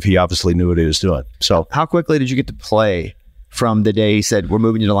great move. He obviously knew what he was doing. So how quickly did you get to play from the day he said, "We're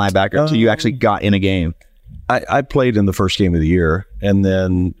moving you to linebacker," till you actually got in a game? I played in the first game of the year, and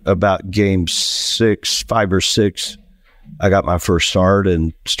then about game 5 or 6, I got my first start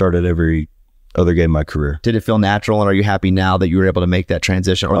and started every other game of my career. Did it feel natural, and are you happy now that you were able to make that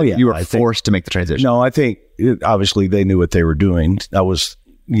transition, or you were forced to make the transition? No, I think obviously they knew what they were doing. I was,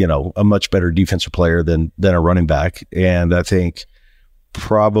 a much better defensive player than a running back, and I think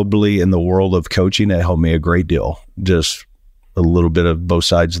probably in the world of coaching, it helped me a great deal. Just a little bit of both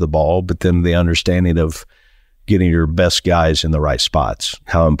sides of the ball, but then the understanding of getting your best guys in the right spots,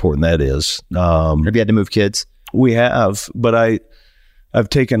 how important that is. Have you had to move kids? We have, but I've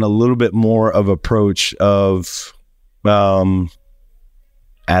taken a little bit more of approach of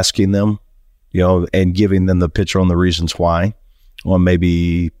asking them, and giving them the picture on the reasons why. Well,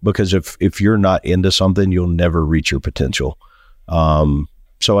 maybe because if you're not into something, you'll never reach your potential.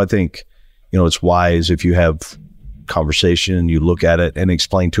 So I think, it's wise if you have conversation, you look at it and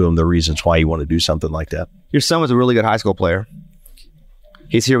explain to them the reasons why you want to do something like that. Your son was a really good high school player.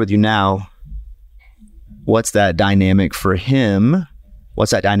 He's here with you now. What's that dynamic for him?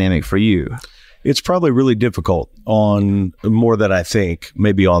 What's that dynamic for you? It's probably really difficult on more than I think,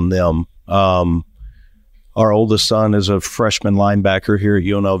 maybe on them. Our oldest son is a freshman linebacker here at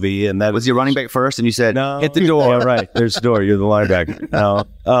UNLV, and that was he running back first. And you said, "No, hit the door." Yeah, right, there's the door. You're the linebacker. No,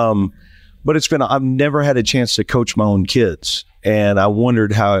 but I've never had a chance to coach my own kids, and I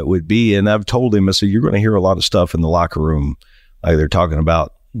wondered how it would be. And I've told him, I said, "You're going to hear a lot of stuff in the locker room, like they're talking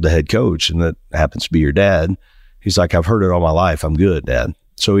about the head coach, and that happens to be your dad." He's like, "I've heard it all my life. I'm good, Dad."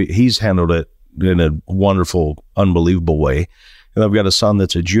 So he's handled it in a wonderful, unbelievable way. And I've got a son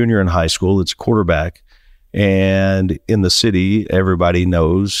that's a junior in high school. That's a quarterback. And in the city, everybody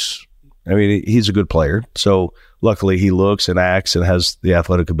knows, he's a good player. So luckily he looks and acts and has the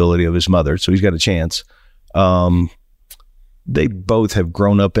athletic ability of his mother. So he's got a chance. They both have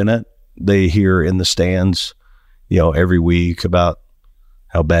grown up in it. They hear in the stands, every week about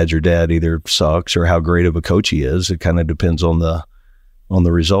how bad your dad either sucks or how great of a coach he is. It kind of depends on the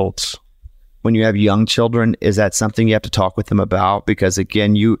results. When you have young children, is that something you have to talk with them about? Because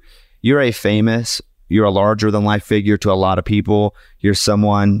again, you're a larger than life figure to a lot of people. You're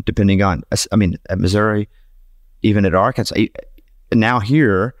someone, depending on, at Missouri, even at Arkansas, now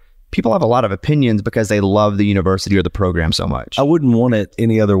here, people have a lot of opinions because they love the university or the program so much. I wouldn't want it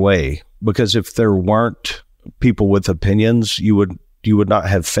any other way, because if there weren't people with opinions, you would you would not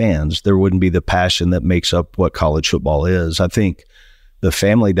have fans. There wouldn't be the passion that makes up what college football is. I think the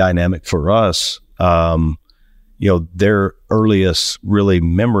family dynamic for us, their earliest really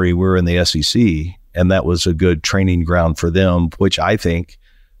memory, we're in the SEC, and that was a good training ground for them, which I think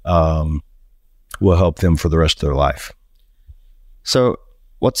will help them for the rest of their life. So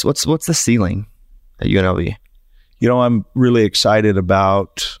what's the ceiling at UNLV? I'm really excited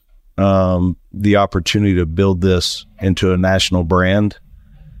about the opportunity to build this into a national brand.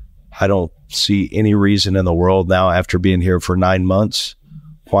 I don't see any reason in the world now, after being here for 9 months,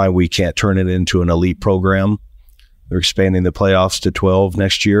 why we can't turn it into an elite program. They're expanding the playoffs to 12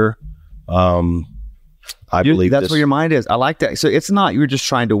 next year. I believe that's where your mind is. I like that. So it's not you're just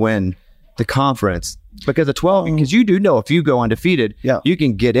trying to win the conference, because the 12, because you do know if you go undefeated, you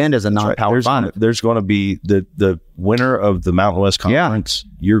can get in as a non-power 5. There's going to be the winner of the Mountain West Conference.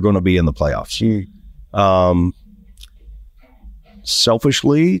 You're going to be in the playoffs.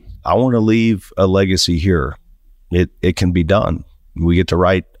 Selfishly, I want to leave a legacy here. It can be done. We get to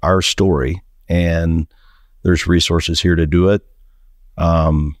write our story, and there's resources here to do it.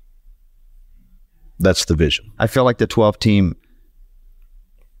 That's the vision. I feel like the 12 team,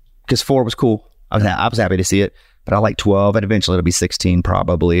 because 4 was cool. I was happy to see it, but I like 12, and eventually it'll be 16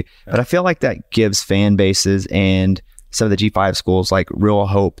 probably. But I feel like that gives fan bases and some of the G5 schools like real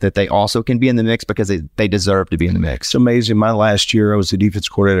hope that they also can be in the mix, because they deserve to be in the mix. It's amazing. My last year, I was the defense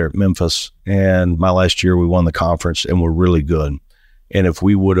coordinator at Memphis, and my last year we won the conference and we're really good. And if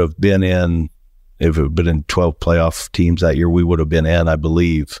we would have been in, if it had been in 12 playoff teams that year, we would have been in, I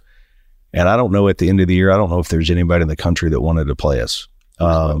believe. And I don't know, at the end of the year, I don't know if there's anybody in the country that wanted to play us.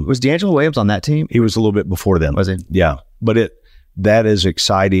 Was D'Angelo Williams on that team? He was a little bit before then. Was he? Yeah. But that is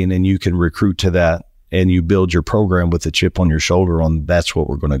exciting, and you can recruit to that, and you build your program with a chip on your shoulder on that's what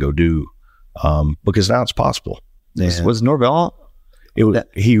we're going to go do, because now it's possible. Was Norvell?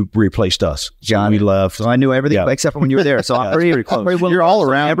 He replaced us. John, we left. So I knew everything except for when you were there. So I'm pretty close. You're all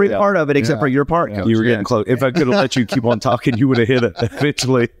around every part of it except for your part. You were getting close. If I could have let you keep on talking, you would have hit it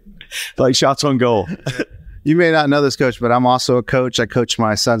eventually, like shots on goal. You may not know this, Coach, but I'm also a coach. I coach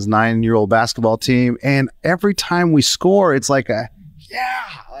my son's 9-year-old basketball team, and every time we score, it's like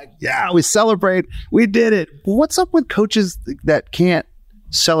we celebrate. We did it. What's up with coaches that can't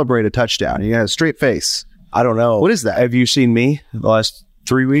celebrate a touchdown? You got a straight face. I don't know. What is that? Have you seen me the last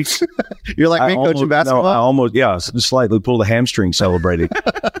 3 weeks? You're like me coaching basketball? No, I almost, slightly pulled a hamstring celebrating.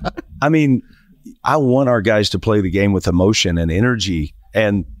 I mean, I want our guys to play the game with emotion and energy.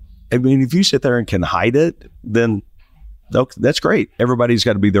 And I mean, if you sit there and can hide it, then that's great. Everybody's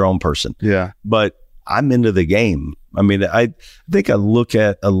got to be their own person. Yeah. But I'm into the game. I mean, I think I look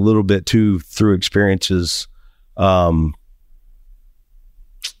at a little bit too through experiences. I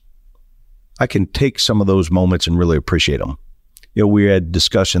can take some of those moments and really appreciate them. We had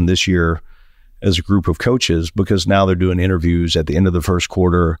discussion this year as a group of coaches, because now they're doing interviews at the end of the first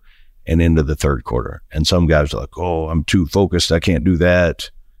quarter and into the third quarter. And some guys are like, oh, I'm too focused. I can't do that.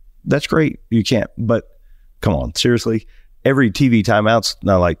 That's great. You can't, but come on, seriously. Every TV timeout's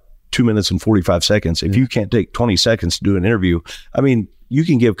now like 2 minutes and 45 seconds. If you can't take 20 seconds to do an interview, I mean, you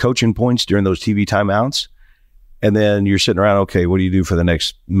can give coaching points during those TV timeouts, and then you're sitting around, okay, what do you do for the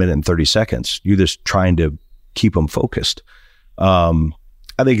next minute and 30 seconds? You're just trying to keep them focused. I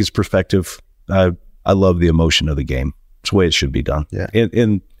think it's perspective. I love the emotion of the game. It's the way it should be done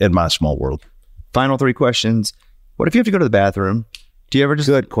in my small world. Final 3 questions. What if you have to go to the bathroom? Do you ever just...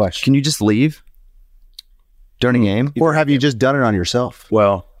 Good question. Can you just leave during a game? Or have you just done it on yourself?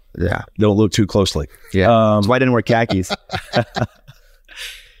 Well, yeah. Don't look too closely. Yeah. That's why I didn't wear khakis.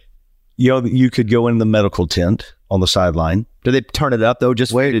 You could go in the medical tent on the sideline. Do they turn it up though?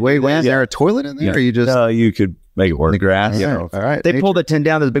 Just wait. Is there a toilet in there? Yeah. Or you just... No, you could make it work. In the grass? All right. They pulled the tent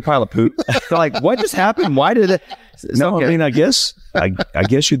down. There's a big pile of poop. They're like, what just happened? Why did it... No, okay. I mean, I guess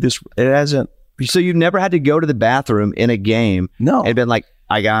you just... It hasn't... So you've never had to go to the bathroom in a game? No. And been like,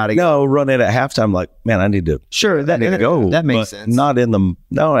 I gotta go. No, run in at halftime like, man, I need to go. That makes sense. Not in the...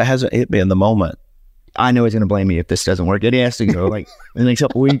 No, it hasn't hit me in the moment. I know he's going to blame me if this doesn't work. He has to go like in the next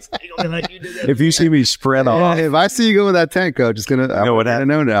couple weeks. If you see me sprint off. If I see you go with that tent, Coach, it's going to... I'm going to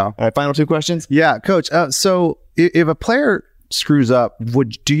know now. All right, final 2 questions? Yeah, Coach. So if a player screws up,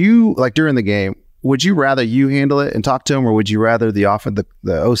 do you, like during the game, would you rather you handle it and talk to him, or would you rather the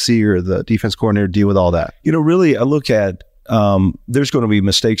OC or the defense coordinator deal with all that? Really, I look at there's going to be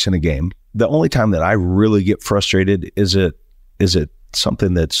mistakes in a game. The only time that I really get frustrated is it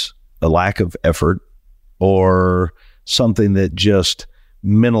something that's a lack of effort, or something that just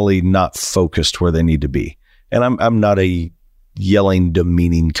mentally not focused where they need to be. And I'm not a yelling,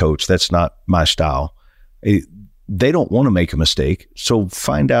 demeaning coach. That's not my style. they don't want to make a mistake. So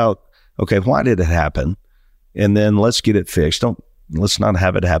find out, okay, why did it happen? And then let's get it fixed. Let's not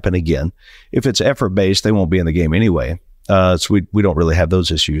have it happen again. If it's effort-based, they won't be in the game anyway. So we don't really have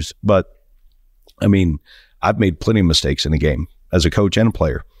those issues. But, I mean, I've made plenty of mistakes in the game as a coach and a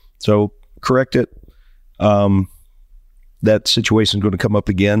player. So correct it. That situation is going to come up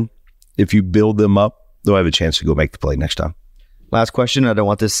again. If you build them up, they'll have a chance to go make the play next time. Last question. I don't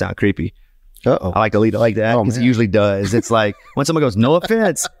want this to sound creepy. Uh-oh. I like to lead it like that because it usually does. It's like when someone goes, no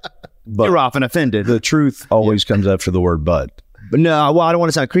offense, but you're often offended. The truth always comes after the word but. But no, well, I don't want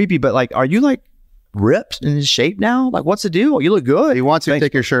to sound creepy, but like, are you like ripped and in shape now? Like, what's the deal? You look good. He wants you to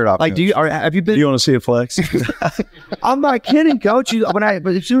take your shirt off. Like, have you been? Do you want to see a flex? I'm not kidding, Coach. But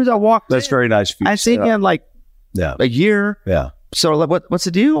as soon as I walked, that's very nice. I seen him like a year. Yeah. So like, what's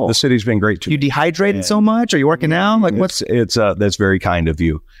the deal? The city's been great too. You dehydrated so much? Are you working out? Like, it's that's very kind of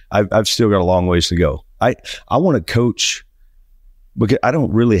you. I've still got a long ways to go. I want to coach because I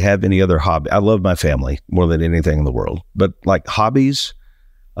don't really have any other hobby. I love my family more than anything in the world, but like hobbies,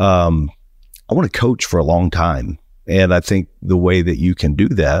 I want to coach for a long time. And I think the way that you can do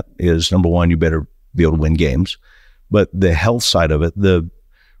that is, number one, you better be able to win games, but the health side of it,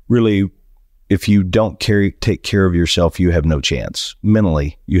 if you don't take care of yourself, you have no chance.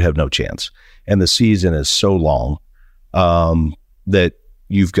 Mentally, you have no chance. And the season is so long that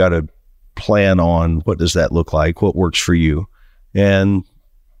you've got to plan on what does that look like, what works for you. And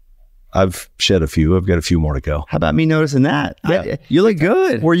I've shed a few. I've got a few more to go. How about me noticing that? Yeah. You look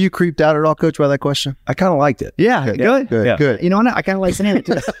good. Were you creeped out at all, Coach, by that question? I kind of liked it. Yeah, good. You know what? I kind of like saying it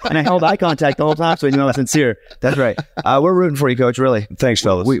too. And I held eye contact the whole time, so you know I'm sincere. That's right. We're rooting for you, Coach, really. Thanks,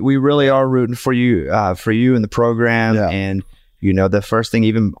 fellas. We really are rooting for you and the program. Yeah. And, you know, the first thing,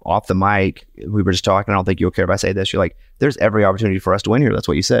 even off the mic, we were just talking, I don't think you'll care if I say this. You're like, there's every opportunity for us to win here. That's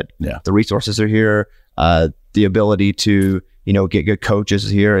what you said. Yeah. The resources are here. The ability to, get good coaches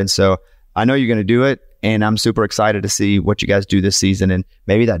here. And so I know you're going to do it. And I'm super excited to see what you guys do this season. And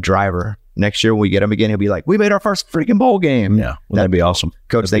maybe that driver next year when we get him again, he'll be like, we made our first freaking bowl game. Yeah. That'd be awesome.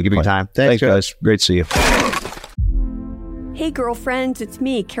 Coach, thank you for your time. Thanks, guys. Great to see you. Hey, girlfriends, it's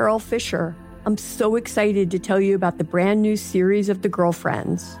me, Carol Fisher. I'm so excited to tell you about the brand new series of The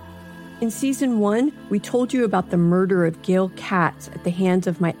Girlfriends. In season 1, we told you about the murder of Gail Katz at the hands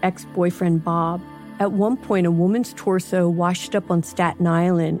of my ex-boyfriend, Bob. At one point, a woman's torso washed up on Staten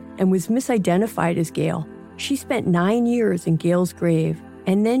Island and was misidentified as Gail. She spent 9 years in Gail's grave,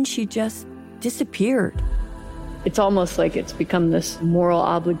 and then she just disappeared. It's almost like it's become this moral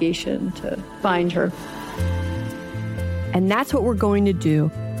obligation to find her. And that's what we're going to do.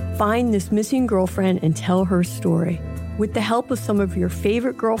 Find this missing girlfriend and tell her story. With the help of some of your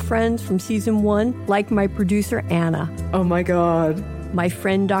favorite girlfriends from season 1, like my producer, Anna. Oh my God. My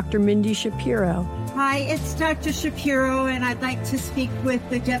friend, Dr. Mindy Shapiro. Hi, it's Dr. Shapiro, and I'd like to speak with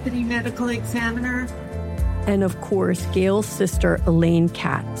the Deputy Medical Examiner. And of course, Gail's sister, Elaine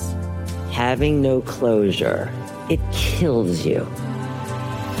Katz. Having no closure, it kills you.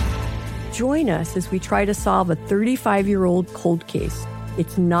 Join us as we try to solve a 35-year-old cold case.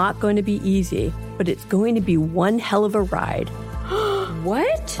 It's not going to be easy, but it's going to be one hell of a ride.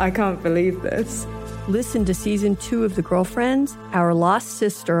 What? I can't believe this. Listen to season 2 of The Girlfriends, Our Lost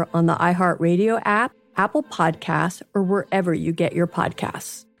Sister on the iHeartRadio app, Apple Podcasts, or wherever you get your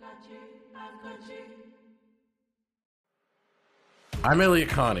podcasts. I'm Elliot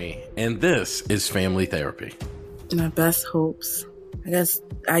Connie, and this is Family Therapy. My best hopes, I guess,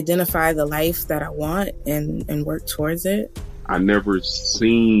 identify the life that I want and work towards it. I never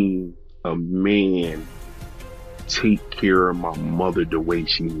seen a man take care of my mother the way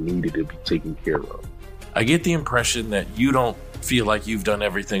she needed to be taken care of. I get the impression that you don't feel like you've done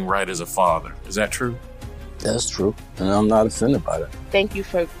everything right as a father. Is that true? That's true, and I'm not offended by that. Thank you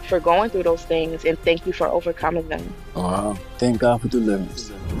for going through those things, and thank you for overcoming them. Wow. Thank God for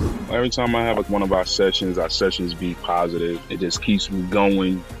deliverance. Every time I have one of our sessions be positive. It just keeps me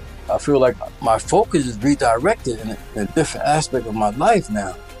going. I feel like my focus is redirected in a different aspect of my life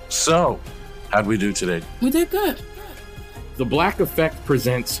now. So, how'd we do today? We did good. The Black Effect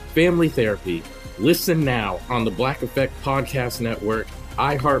presents Family Therapy. Listen now on the Black Effect Podcast Network,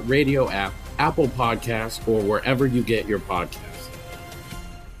 iHeartRadio app, Apple Podcasts, or wherever you get your podcasts.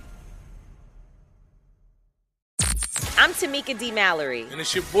 I'm Tamika D. Mallory. And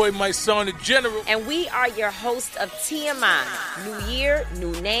it's your boy, my son, the General. And we are your hosts of TMI. New year,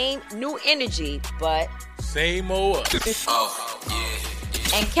 new name, new energy, but same old us. Oh, yeah.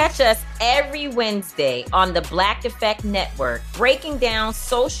 And catch us every Wednesday on the Black Effect Network, breaking down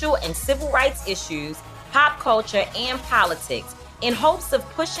social and civil rights issues, pop culture, and politics in hopes of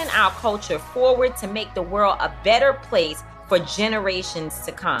pushing our culture forward to make the world a better place for generations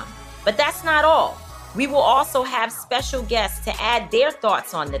to come. But that's not all. We will also have special guests to add their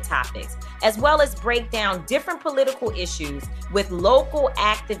thoughts on the topics, as well as break down different political issues with local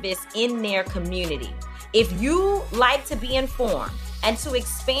activists in their community. If you like to be informed and to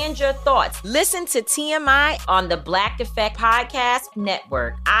expand your thoughts, listen to TMI on the Black Effect Podcast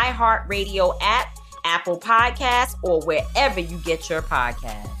Network, iHeartRadio app, Apple Podcasts, or wherever you get your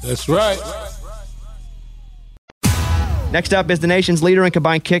podcasts. That's right. Next up is the nation's leader in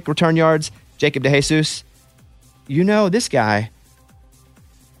combined kick return yards, Jacob DeJesus. You know this guy,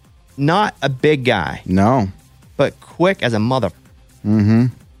 not a big guy. No. But quick as a mother. Mm-hmm. You know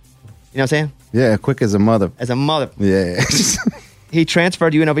what I'm saying? Yeah, quick as a mother. As a mother. Yeah. He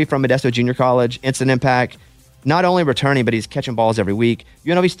transferred to UNLV from Modesto Junior College. Instant impact. Not only returning, but he's catching balls every week.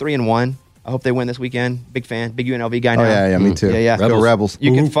 UNLV's 3-1. I hope they win this weekend. Big fan. Big UNLV guy now. Oh, yeah, me too. Yeah. Go Rebels.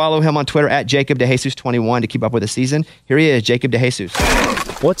 You can follow him on Twitter at JacobDeJesus21 to keep up with the season. Here he is, Jacob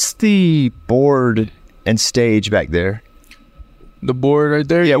DeJesus. What's the board and stage back there? The board right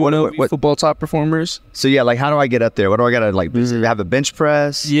there? Yeah, what football top performers? So, yeah, like, how do I get up there? What do I got to, like, have a bench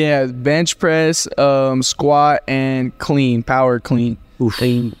press? Yeah, bench press, squat, and clean, power clean.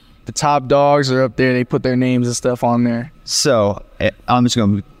 The top dogs are up there. They put their names and stuff on there. So, I'm just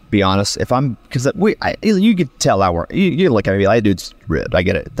going to be honest. If I'm, because you could tell I work. You look at me like, dude's ripped. I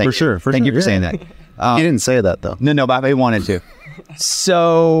get it. Thank you for saying that. He didn't say that, though. No, but I wanted to.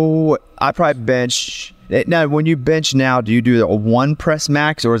 So, I probably bench. Now, when you bench now, do you do a 1 press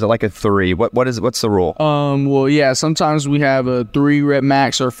max or is it like a 3? What's the rule? Well, yeah, sometimes we have a 3 rep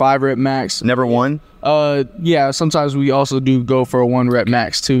max or 5 rep max. Never 1? Yeah, sometimes we also do go for a 1 rep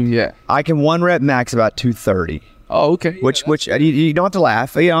max too. Yeah, I can 1 rep max about 230. Oh, okay. Which you don't have to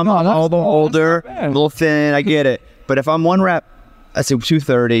laugh. Yeah, I'm a little older, a little thin. I get it. But if I'm 1 rep, I say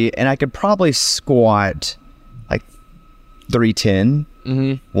 230, and I could probably squat like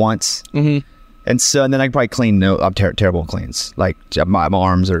 310 once. Mm-hmm. And then I can probably clean. I'm terrible cleans. Like my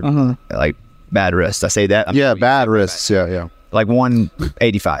arms are like bad wrists. I say that. Bad wrists. Yeah. Like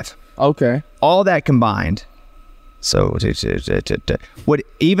 185. Okay. All that combined. So would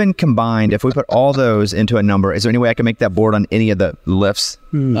even combined, if we put all those into a number, is there any way I can make that board on any of the lifts?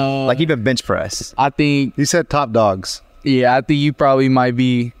 Like even bench press? I think you said top dogs. Yeah, I think you probably might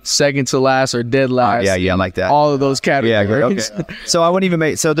be second to last or dead last. Yeah, I like that. All of those categories. Yeah, great. Okay. So I wouldn't even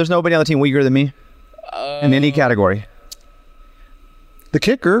make. So there's nobody on the team weaker than me in any category. The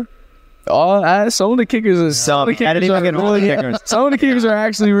kicker. Some of the kickers are some of the kickers are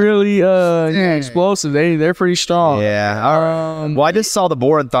actually really explosive. They're pretty strong. Yeah. Well, I just saw the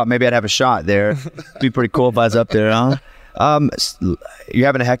board and thought maybe I'd have a shot there. It'd be pretty cool if I was up there, huh? You're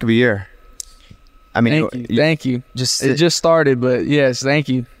having a heck of a year. I mean, thank you. It just started, but yes, thank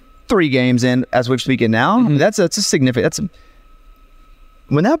you. 3 games in as we're speaking now. Mm-hmm. That's a significant.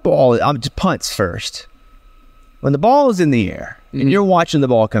 When that ball just punts first. When the ball is in the air and you're watching the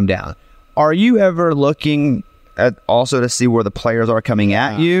ball come down, are you ever looking at also to see where the players are coming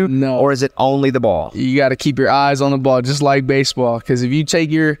at you? No. Or is it only the ball? You got to keep your eyes on the ball, just like baseball. Because if you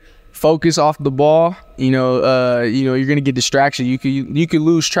take your focus off the ball, you're gonna get distraction. You could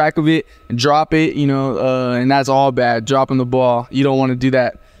lose track of it and drop it, and that's all bad. Dropping the ball, you don't want to do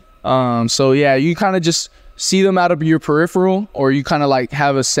that. So yeah, you kind of just see them out of your peripheral, or you kind of like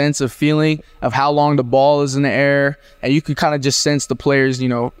have a sense of feeling of how long the ball is in the air, and you could kind of just sense the players,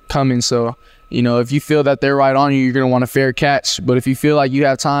 coming. So if you feel that they're right on you, you're gonna want a fair catch. But if you feel like you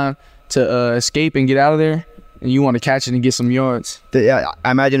have time to escape and get out of there, and you want to catch it and get some yards. Yeah,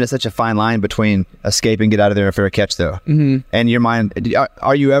 I imagine it's such a fine line between escape and get out of there and fair catch, though. Mm-hmm. And your mind,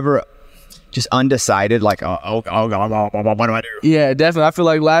 are you ever just undecided, like, oh God, what do I do? Yeah, definitely. I feel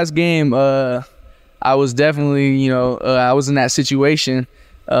like last game, I was definitely, I was in that situation.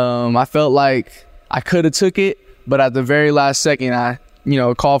 I felt like I could have took it, but at the very last second, I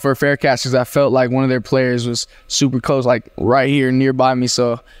called for a fair catch because I felt like one of their players was super close, like right here nearby me.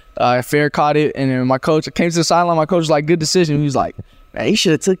 So I fair caught it, and then my coach came to the sideline. My coach was like, "Good decision." He was like, "Man, you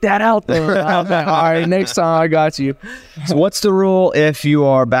should have took that out there." I was like, all right, next time I got you. So what's the rule if you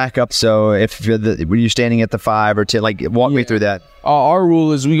are back up? So if you're standing at the 5 or 10, like walk me through that. Our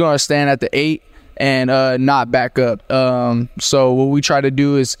rule is we're gonna stand at the 8 and not back up. So what we try to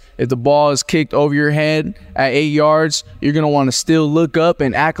do is if the ball is kicked over your head at 8 yards, you're going to want to still look up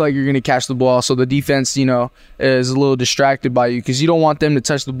and act like you're going to catch the ball. So the defense, is a little distracted by you because you don't want them to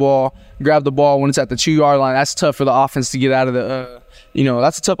touch the ball, grab the ball when it's at the 2-yard line. That's tough for the offense to get out of the,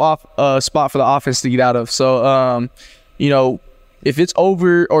 that's a tough spot for the offense to get out of. So, if it's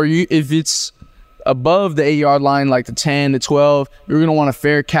over or if it's above the 8-yard line, like the 10, the 12, you're going to want to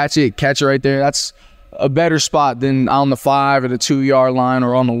fair catch it right there. That's a better spot than on the 5 or the 2-yard line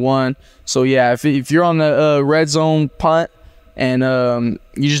or on the 1. So, yeah, if you're on the red zone punt and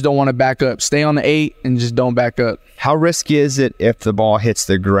you just don't want to back up, stay on the 8 and just don't back up. How risky is it if the ball hits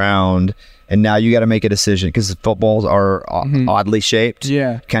the ground and now you got to make a decision because footballs are oddly shaped?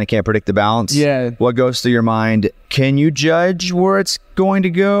 Yeah. Kind of can't predict the balance. Yeah. What goes through your mind? Can you judge where it's going to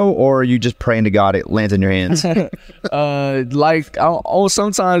go, or are you just praying to God it lands in your hands?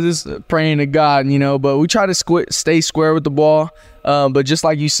 Sometimes it's praying to God, but we try to stay square with the ball. But just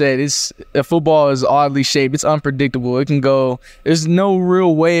like you said, football is oddly shaped. It's unpredictable. It can go. There's no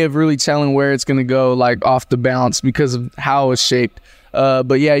real way of really telling where it's going to go, like off the bounce, because of how it's shaped.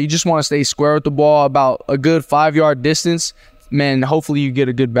 But yeah, you just want to stay square with the ball about a good 5-yard distance. Man, hopefully you get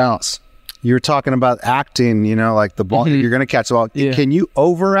a good bounce. You're talking about acting, like the ball, you're going to catch the ball. Yeah. Can you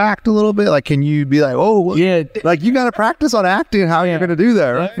overact a little bit? Like, can you be like, oh, yeah, like you got to practice on acting how you're going to do that,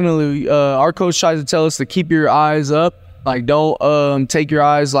 right? Definitely. Our coach tries to tell us to keep your eyes up. Like, don't take your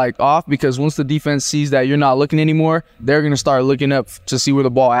eyes off, because once the defense sees that you're not looking anymore, they're going to start looking up to see where the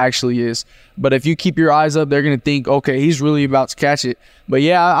ball actually is. But if you keep your eyes up, they're going to think, okay, he's really about to catch it. But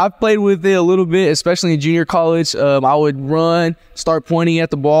yeah, I've played with it a little bit, especially in junior college. I would run, start pointing at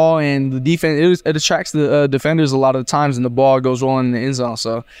the ball, and the defense, it attracts the defenders a lot of the times, and the ball goes rolling in the end zone.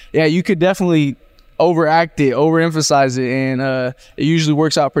 So yeah, you could definitely overact it, overemphasize it, and it usually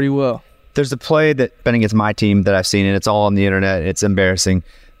works out pretty well. There's a play that been against my team that I've seen, and it's all on the internet. It's embarrassing,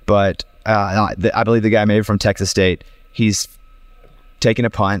 but I believe the guy maybe from Texas State. He's taking a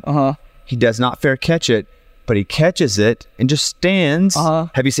punt. He does not fair catch it, but he catches it and just stands.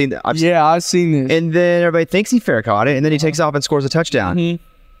 Have you seen that? I've seen it. And then everybody thinks he fair caught it, and then he takes off and scores a touchdown.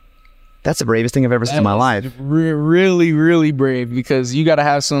 That's the bravest thing I've ever seen in my life. Really, really brave, because you got to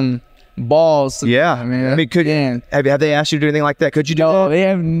have some balls. Yeah, man. I mean, have they asked you to do anything like that? Could you do that? They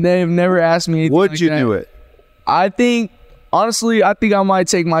have never asked me anything. Would you do it? Honestly, I think I might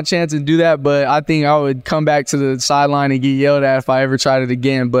take my chance and do that, but I think I would come back to the sideline and get yelled at if I ever tried it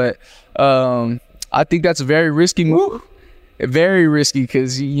again. But I think that's a very risky move. Very risky,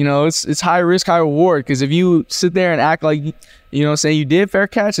 because it's high risk, high reward. Because if you sit there and act like saying you did fair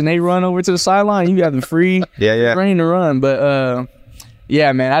catch and they run over to the sideline, you got the free reign to run. But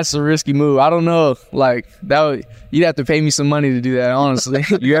yeah, man, that's a risky move. I don't know, you'd have to pay me some money to do that, honestly.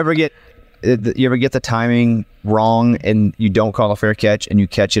 You ever get the timing wrong and you don't call a fair catch and you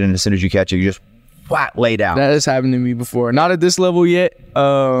catch it, and as soon as you catch it, you just lay down? That has happened to me before. Not at this level yet,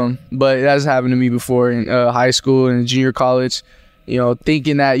 but it has happened to me before in high school and junior college.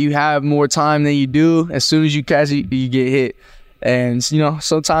 Thinking that you have more time than you do. As soon as you catch it, you get hit. And,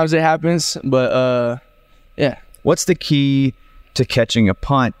 sometimes it happens, but yeah. What's the key to catching a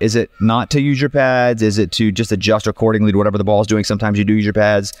punt? Is it not to use your pads? Is it to just adjust accordingly to whatever the ball is doing? Sometimes you do use your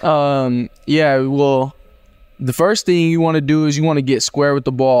pads. Yeah, well, the first thing you want to do is you want to get square with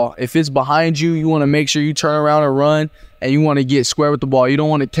the ball. If it's behind you, you want to make sure you turn around and run, and you want to get square with the ball. You don't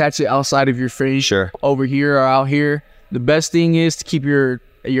want to catch it outside of your face, over here or out here. The best thing is to keep your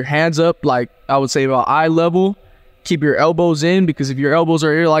hands up, like I would say about eye level. Keep your elbows in, because if your elbows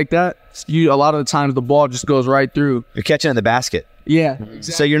are here like that, a lot of the times the ball just goes right through. You're catching in the basket. Yeah, exactly.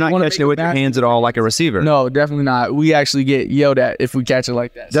 So you're not catching it with your hands at all like a receiver? No, definitely not. We actually get yelled at if we catch it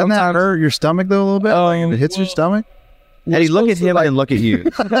like that. Doesn't that hurt your stomach though a little bit? It hits your stomach? Eddie, look at him and look at you.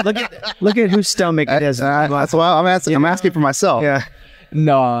 look at whose stomach it is. That's why I'm asking for myself. Yeah.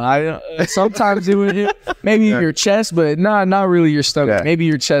 No, sometimes it would hit maybe your chest, but not really your stomach. Yeah. Maybe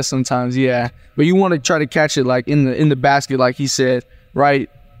your chest sometimes, yeah. But you want to try to catch it like in the basket, like he said, right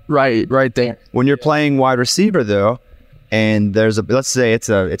there. When you're playing wide receiver though, and let's say it's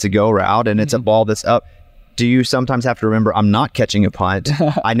a go route and it's a ball that's up, do you sometimes have to remember, I'm not catching a punt,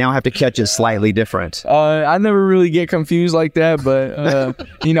 I now have to catch it slightly different? I never really get confused like that, but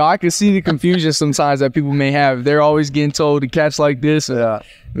I can see the confusion sometimes that people may have. They're always getting told to catch like this, but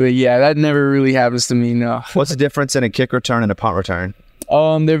yeah, that never really happens to me. No. What's the difference in a kick return and a punt return?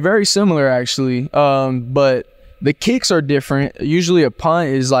 They're very similar actually, but the kicks are different. Usually a punt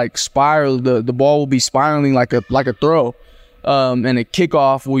is like spiral. The ball will be spiraling like a throw. And a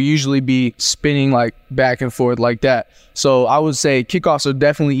kickoff will usually be spinning like back and forth like that. So I would say kickoffs are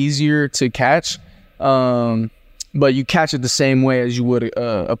definitely easier to catch, but you catch it the same way as you would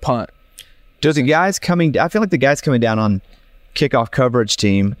a punt. I feel like the guys coming down on kickoff coverage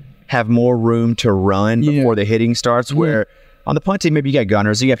team have more room to run before the hitting starts, where On the punt team, maybe you got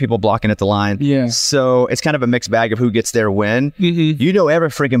gunners, you got people blocking at the line. Yeah. So it's kind of a mixed bag of who gets their win. Mm-hmm. You know, every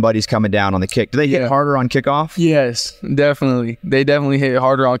freaking buddy's coming down on the kick. Do they hit harder on kickoff? Yes, definitely. They definitely hit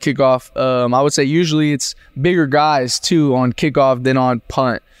harder on kickoff. I would say usually it's bigger guys too on kickoff than on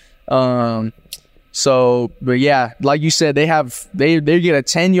punt. But yeah, like you said, they get a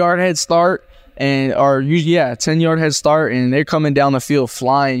 10-yard head start and 10-yard head start, and they're coming down the field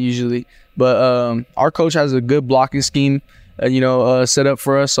flying usually. But our coach has a good blocking scheme, set up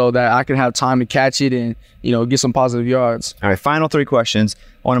for us so that I can have time to catch it and, get some positive yards. All right, final 3 questions.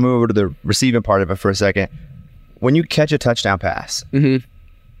 I want to move over to the receiving part of it for a second. When you catch a touchdown pass,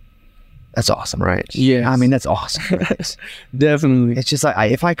 that's awesome, right? Yeah. I mean, that's awesome. Right? Definitely. It's just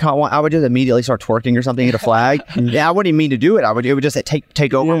like, if I caught one, I would just immediately start twerking or something, hit a flag. Yeah, I wouldn't even mean to do it. It would just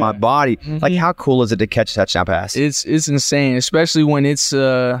take over my body. Like, how cool is it to catch a touchdown pass? It's insane, especially when it's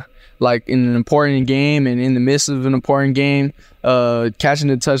like in an important game and in the midst of an important game, catching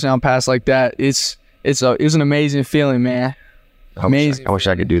a touchdown pass like that, it's an amazing feeling, man. Amazing. I wish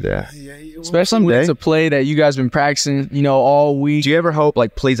I could do that. Especially when it's a play that you guys been practicing, all week. Do you ever hope,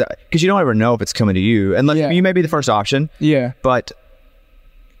 like, please, because you don't ever know if it's coming to you, and you may be the first option. Yeah. But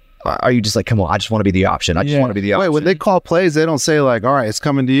are you just like, come on, I just want to be the option. I just want to be the option. Wait, when they call plays, they don't say like, all right, it's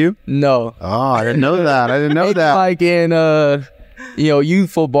coming to you? No. Oh, I didn't know that. Like in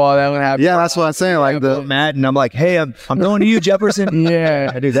youth football, that would happen. Yeah, that's what I'm saying. Like the Madden, I'm like, hey, I'm going to you, Jefferson. Yeah,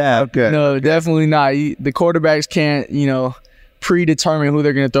 I do that. Okay. No, definitely not. The quarterbacks can't, predetermine who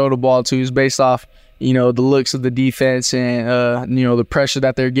they're going to throw the ball to. Is based off, the looks of the defense and the pressure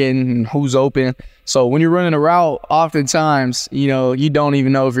that they're getting and who's open. So when you're running a route, oftentimes, you don't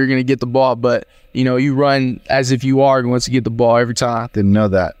even know if you're going to get the ball, but you run as if you are going to get the ball every time. Didn't know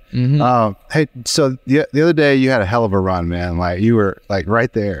that. Mm-hmm. Hey, so the other day you had a hell of a run, man. Like you were like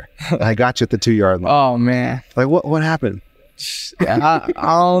right there. I got you at the 2-yard line. Oh man! Like what happened? I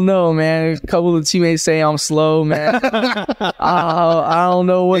don't know, man. A couple of teammates say I'm slow, man. I don't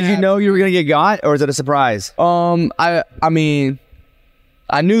know what. Did you know you were gonna get got, or is it a surprise? I mean,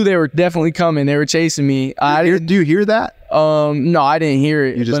 I knew they were definitely coming. They were chasing me. Do you hear that? No, I didn't hear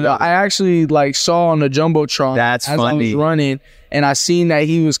it. But I actually saw on the jumbotron. That's as funny. I was running, and I seen that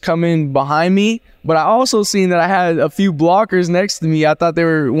he was coming behind me. But I also seen that I had a few blockers next to me. I thought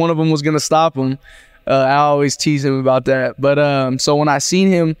one of them was gonna stop him. I always tease him about that. But so when I seen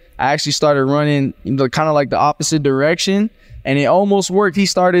him, I actually started running kind of like the opposite direction, and it almost worked. He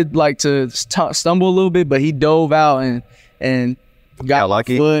started to stumble a little bit, but he dove out and got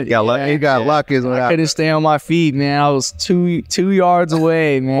lucky. Foot. Got lucky. He got lucky. I couldn't stay on my feet, man. I was two yards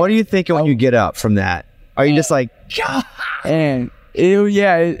away, man. What are you thinking when you get up from that? Are you just like, and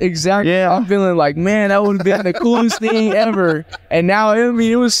exactly. Yeah. I'm feeling like, man, that would have been the coolest thing ever. And now,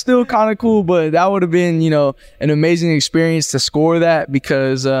 it was still kind of cool, but that would have been, an amazing experience to score that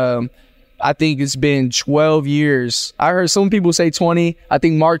because I think it's been 12 years. I heard some people say 20. I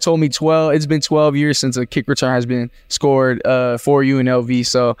think Mark told me 12. It's been 12 years since a kick return has been scored for UNLV.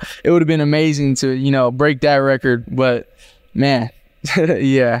 So it would have been amazing to, break that record. But, man.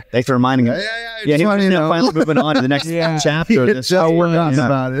 Yeah. Thanks for reminding us. Yeah, he was finally moving on to the next chapter.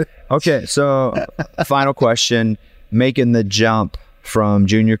 About it. Okay, so final question: making the jump from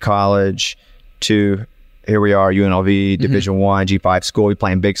junior college to here we are, UNLV, Division I, G5 school. You're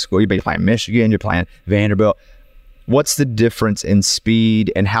playing big school. You're playing Michigan. You're playing Vanderbilt. What's the difference in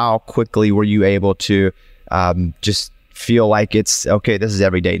speed, and how quickly were you able to just feel like it's okay? This is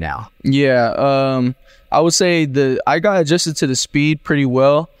every day now. Yeah. I would say I got adjusted to the speed pretty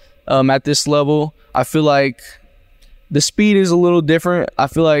well at this level. I feel like the speed is a little different.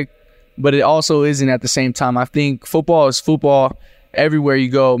 But it also isn't at the same time. I think football is football everywhere you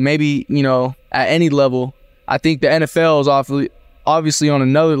go. Maybe, at any level. I think the NFL is obviously on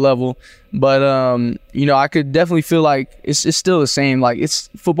another level. But, I could definitely feel like it's still the same. Like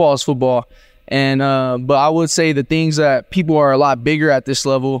football is football. And but I would say the things that people are a lot bigger at this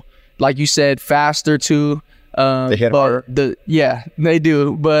level, like you said, faster too. They hit harder. They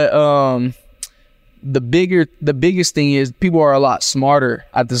do. But the biggest thing is people are a lot smarter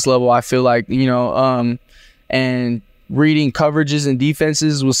at this level. I feel like, and reading coverages and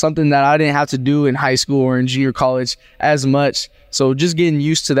defenses was something that I didn't have to do in high school or in junior college as much. So just getting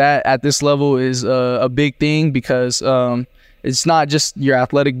used to that at this level is a big thing because it's not just your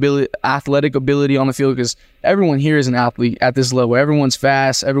athletic ability on the field, because everyone here is an athlete at this level. Everyone's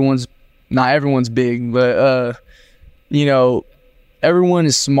fast. Not everyone's big, but everyone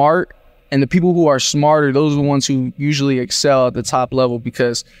is smart. And the people who are smarter, those are the ones who usually excel at the top level,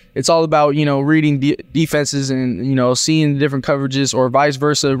 because it's all about, reading defenses and, seeing the different coverages, or vice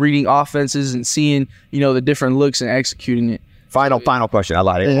versa, reading offenses and seeing, the different looks and executing it. Final question. I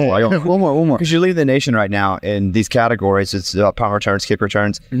lied. One more. Because you're leading the nation right now in these categories. It's punt returns, kick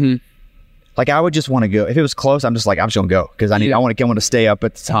returns. Mm-hmm. Like, I would just want to go. If it was close, I'm just going to go because I want to stay up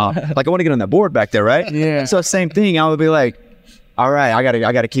at the top. Like, I want to get on that board back there, right? Yeah. So same thing. I would be like, all right,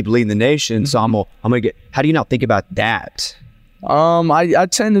 I gotta keep leading the nation. So I'm gonna get. How do you not think about that? I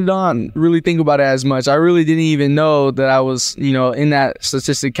tended not really think about it as much. I really didn't even know that I was, in that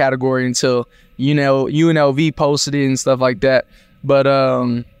statistic category until, UNLV posted it and stuff like that. But,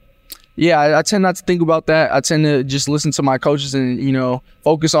 I tend not to think about that. I tend to just listen to my coaches and,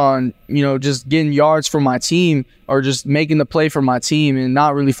 focus on, just getting yards for my team or just making the play for my team and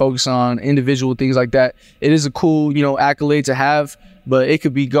not really focus on individual things like that. It is a cool, accolade to have, but it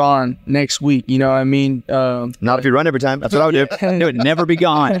could be gone next week. You know what I mean? Not if you run every time. That's what I would do. It would never be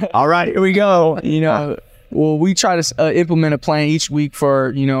gone. All right, here we go. Well, we try to implement a plan each week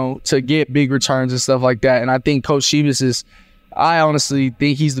for, to get big returns and stuff like that. And I think Coach Sheebus I honestly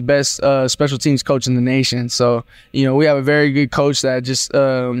think he's the best special teams coach in the nation. So, we have a very good coach that just,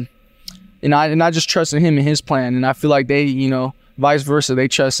 and I just trust in him and his plan. And I feel like they, vice versa, they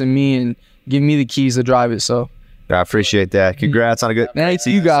trust in me and give me the keys to drive it. So I appreciate that. Congrats on a good. Thanks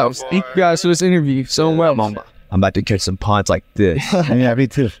to you guys. Thank you guys for this interview so well. I'm about to catch some punts like this. Yeah, me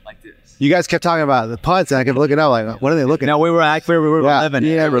too. You guys kept talking about the punts, and I kept looking out like, what are they looking at? No, we were living.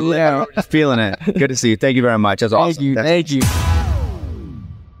 Yeah, we're living. Feeling it. Good to see you. Thank you very much. That's awesome. Thank you.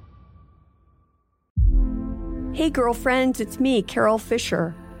 Hey, girlfriends, it's me, Carol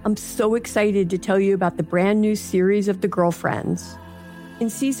Fisher. I'm so excited to tell you about the brand new series of The Girlfriends. In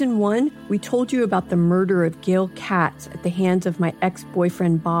season 1, we told you about the murder of Gail Katz at the hands of my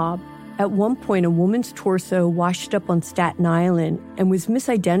ex-boyfriend, Bob. At one point, a woman's torso washed up on Staten Island and was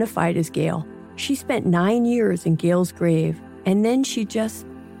misidentified as Gail. She spent 9 years in Gail's grave, and then she just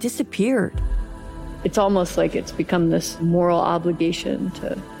disappeared. It's almost like it's become this moral obligation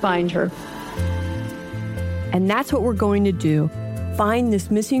to find her. And that's what we're going to do. Find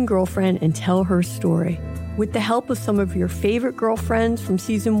this missing girlfriend and tell her story. With the help of some of your favorite girlfriends from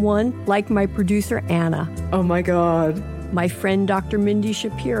season 1, like my producer, Anna. Oh my God. My friend, Dr. Mindy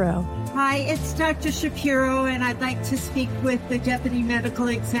Shapiro. Hi, it's Dr. Shapiro, and I'd like to speak with the deputy medical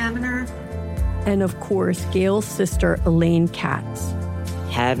examiner. And of course, Gail's sister, Elaine Katz.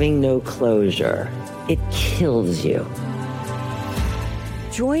 Having no closure, it kills you.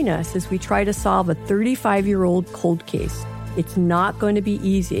 Join us as we try to solve a 35-year-old cold case. It's not going to be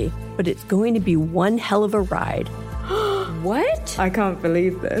easy, but it's going to be one hell of a ride. What? I can't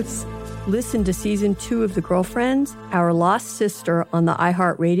believe this. Listen to season 2 of The Girlfriends, Our Lost Sister on the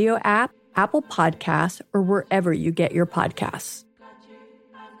iHeartRadio app, Apple Podcasts, or wherever you get your podcasts.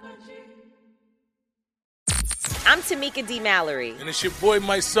 I'm Tamika D. Mallory. And it's your boy,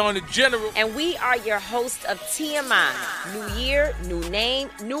 my son, the General. And we are your host of TMI. New year, new name,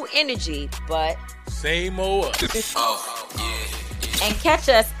 new energy, but same old us. Oh, yeah. And catch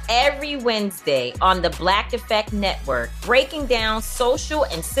us every Wednesday on the Black Effect Network, breaking down social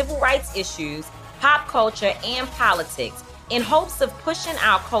and civil rights issues, pop culture, and politics in hopes of pushing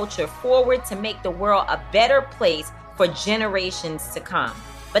our culture forward to make the world a better place for generations to come.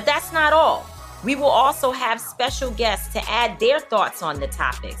 But that's not all. We will also have special guests to add their thoughts on the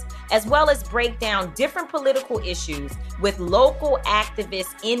topics, as well as break down different political issues with local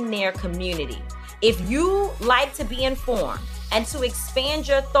activists in their community. If you like to be informed and to expand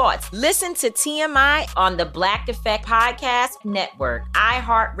your thoughts, listen to TMI on the Black Effect Podcast Network,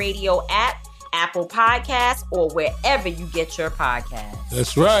 iHeartRadio app, Apple Podcasts, or wherever you get your podcasts.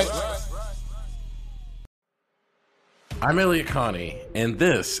 That's right. I'm Elliot Connie, and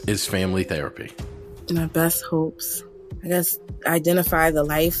this is Family Therapy. My best hopes, I guess, identify the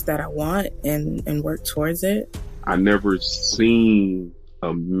life that I want and work towards it. I never seen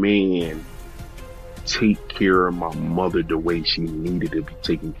a man take care of my mother the way she needed to be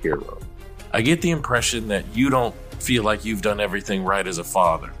taken care of. I get the impression that you don't feel like you've done everything right as a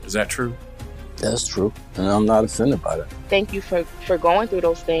father. Is that true? That's true, and I'm not offended by that. Thank you for going through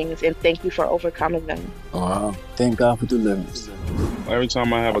those things, and thank you for overcoming them. Wow. Thank God for deliverance. Every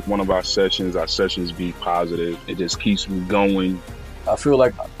time I have one of our sessions be positive. It just keeps me going. I feel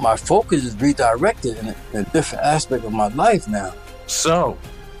like my focus is redirected in a different aspect of my life now. So,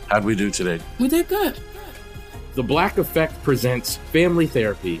 how'd we do today? We did good. The Black Effect presents Family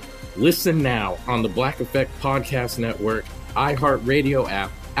Therapy. Listen now on the Black Effect Podcast Network, iHeartRadio app,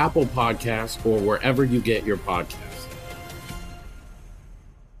 Apple Podcasts, or wherever you get your podcasts.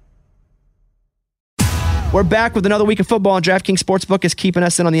 We're back with another week of football, and DraftKings Sportsbook is keeping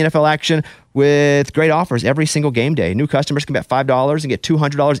us in on the NFL action with great offers every single game day. New customers can bet $5 and get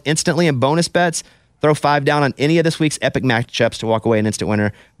 $200 instantly in bonus bets. Throw 5 down on any of this week's epic matchups to walk away an instant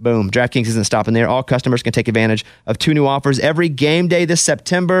winner. Boom. DraftKings isn't stopping there. All customers can take advantage of 2 new offers every game day this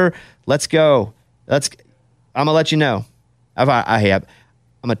September. Let's go. I'm going to let you know. I'm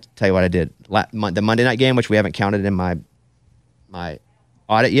going to tell you what I did. The Monday night game, which we haven't counted in my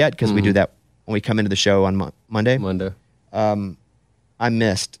audit yet because we do that when we come into the show on Monday. I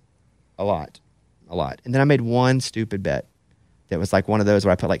missed a lot. And then I made one stupid bet that was like one of those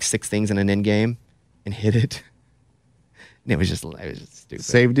where I put like 6 things in an end game and hit it. And it was just stupid.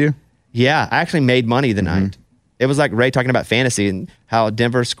 Saved you? Yeah, I actually made money the night. It was like Ray talking about fantasy and how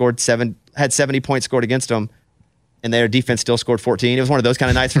Denver had 70 points scored against them, and their defense still scored 14. It was one of those kind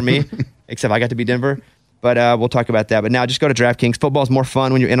of nights for me, except I got to be Denver. But we'll talk about that. But now just go to DraftKings. Football is more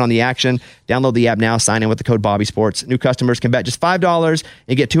fun when you're in on the action. Download the app now. Sign in with the code BobbySports. New customers can bet just $5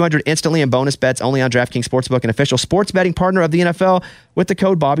 and get $200 instantly in bonus bets only on DraftKings Sportsbook, an official sports betting partner of the NFL. With the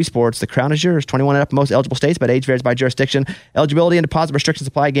code BobbySports, the crown is yours. 21 and up in most eligible states, but age varies by jurisdiction. Eligibility and deposit restrictions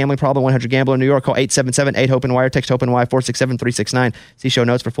apply. Gambling problem. 1-800-GAMBLER. In New York, call 877-8-HOPE-NY or text HOPE-NY 467-369. See show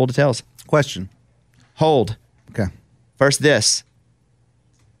notes for full details. Question. Hold. Okay. First this.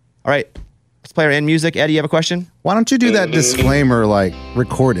 All right. Let's play our end music. Eddie, you have a question? Why don't you do that disclaimer like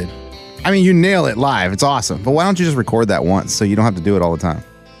recorded? I mean, you nail it live. It's awesome. But why don't you just record that once so you don't have to do it all the time?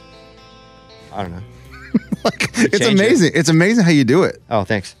 I don't know. It's amazing. It's amazing how you do it. Oh,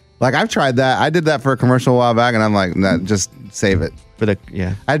 thanks. Like I've tried that. I did that for a commercial a while back, and I'm like, nah, just save it.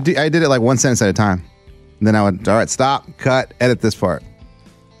 I did it like one sentence at a time. And then I would, all right, stop, cut, edit this part.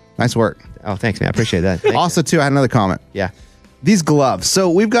 Nice work. Oh, thanks, man. I appreciate that. Also, too, I had another comment. Yeah. These gloves. So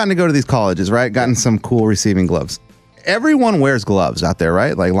we've gotten to go to these colleges, right? Gotten some cool receiving gloves. Everyone wears gloves out there,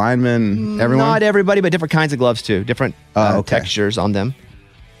 right? Like linemen, everyone? Not everybody, but different kinds of gloves, too. Different textures on them.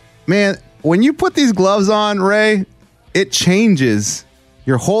 Man, when you put these gloves on, Ray, it changes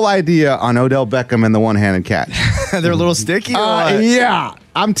your whole idea on Odell Beckham and the one-handed catch. They're a little sticky? Yeah.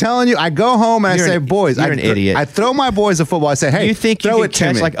 I'm telling you, I go home and I say, boys, you're an idiot. I throw my boys a football. I say, hey, you think you can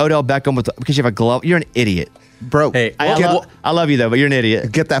catch like Odell Beckham because you have a glove? You're an idiot. Bro, hey, I love you though, but you're an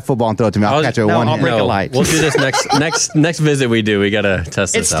idiot. Get that football and throw it to me. I'll catch it with one hand. I'll break a light. We'll do this next visit we do. We got to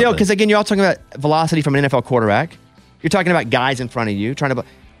test this out. It's still, because again, you're all talking about velocity from an NFL quarterback. You're talking about guys in front of you trying to...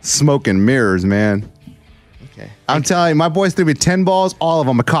 Smoke and mirrors, man. Okay. I'm telling you, my boys threw me 10 balls. All of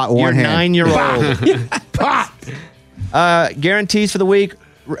them I caught one hand. You're 9-year-old. Pop! Guarantees for the week.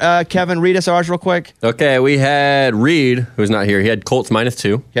 Kevin, read us ours real quick. Okay, we had Reed, who's not here. He had Colts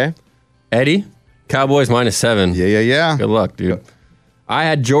 -2. Okay. Eddie, Cowboys -7. Yeah. Good luck, dude. I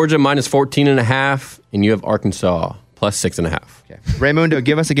had Georgia -14.5, and you have Arkansas +6.5. Okay. Raymundo,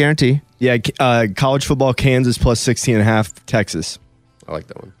 give us a guarantee. Yeah, college football, Kansas +16.5, Texas. I like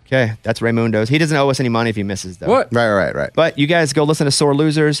that one. Okay, that's Raymundo's. He doesn't owe us any money if he misses, though. What? Right. But you guys go listen to Sore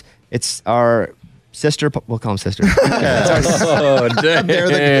Losers. It's our sister. We'll call them sister. Oh, dang.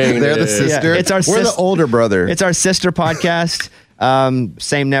 They're the sister. Yeah, We're the older brother. It's our sister podcast.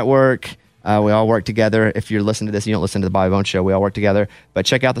 Same network. We all work together. If you're listening to this and you don't listen to the Bobby Bones Show, we all work together. But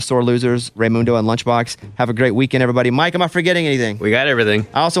check out the Sore Losers, Raymundo and Lunchbox. Have a great weekend, everybody. Mike, am I forgetting anything? We got everything.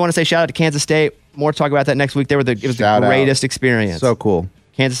 I also want to say shout out to Kansas State. More talk about that next week. It was the greatest experience. So cool.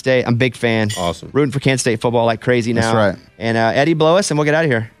 Kansas State, I'm a big fan. Awesome. Rooting for Kansas State football like crazy now. That's right. And Eddie, blow us and we'll get out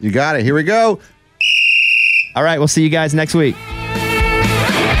of here. You got it. Here we go. All right, we'll see you guys next week.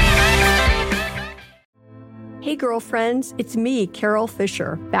 Hey girlfriends, it's me, Carol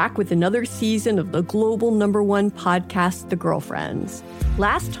Fisher, back with another season of the global #1 podcast, The Girlfriends.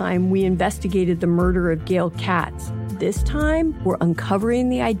 Last time, we investigated the murder of Gail Katz. This time, we're uncovering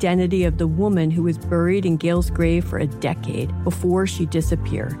the identity of the woman who was buried in Gail's grave for a decade before she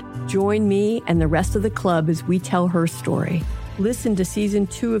disappeared. Join me and the rest of the club as we tell her story. Listen to Season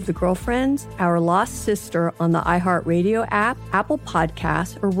 2 of The Girlfriends, Our Lost Sister on the iHeartRadio app, Apple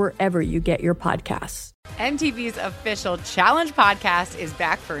Podcasts, or wherever you get your podcasts. MTV's official Challenge podcast is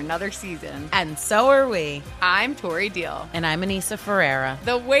back for another season. And so are we. I'm Tori Deal. And I'm Anissa Ferreira.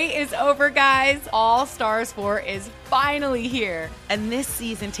 The wait is over, guys. All Stars 4 is finally here. And this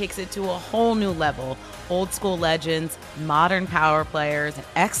season takes it to a whole new level. Old school legends, modern power players, and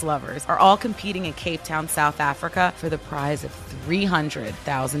ex-lovers are all competing in Cape Town, South Africa for the prize of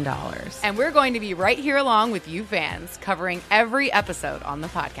 $300,000. And we're going to be right here along with you fans, covering every episode on the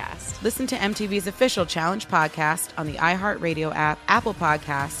podcast. Listen to MTV's official Challenge podcast on the iHeartRadio app, Apple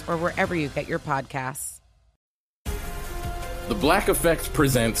Podcasts, or wherever you get your podcasts. The Black Effect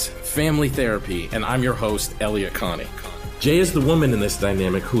presents Family Therapy, and I'm your host, Elliot Connie. Jay is the woman in this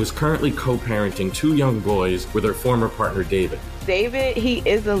dynamic who is currently co-parenting 2 young boys with her former partner, David. David, he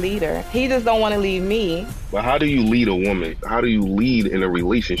is a leader. He just don't want to leave me. But how do you lead a woman? How do you lead in a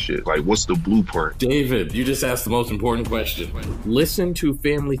relationship? Like, what's the blueprint? David, you just asked the most important question. Listen to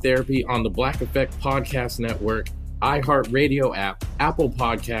Family Therapy on the Black Effect Podcast Network, iHeartRadio app, Apple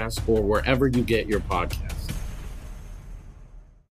Podcasts, or wherever you get your podcasts.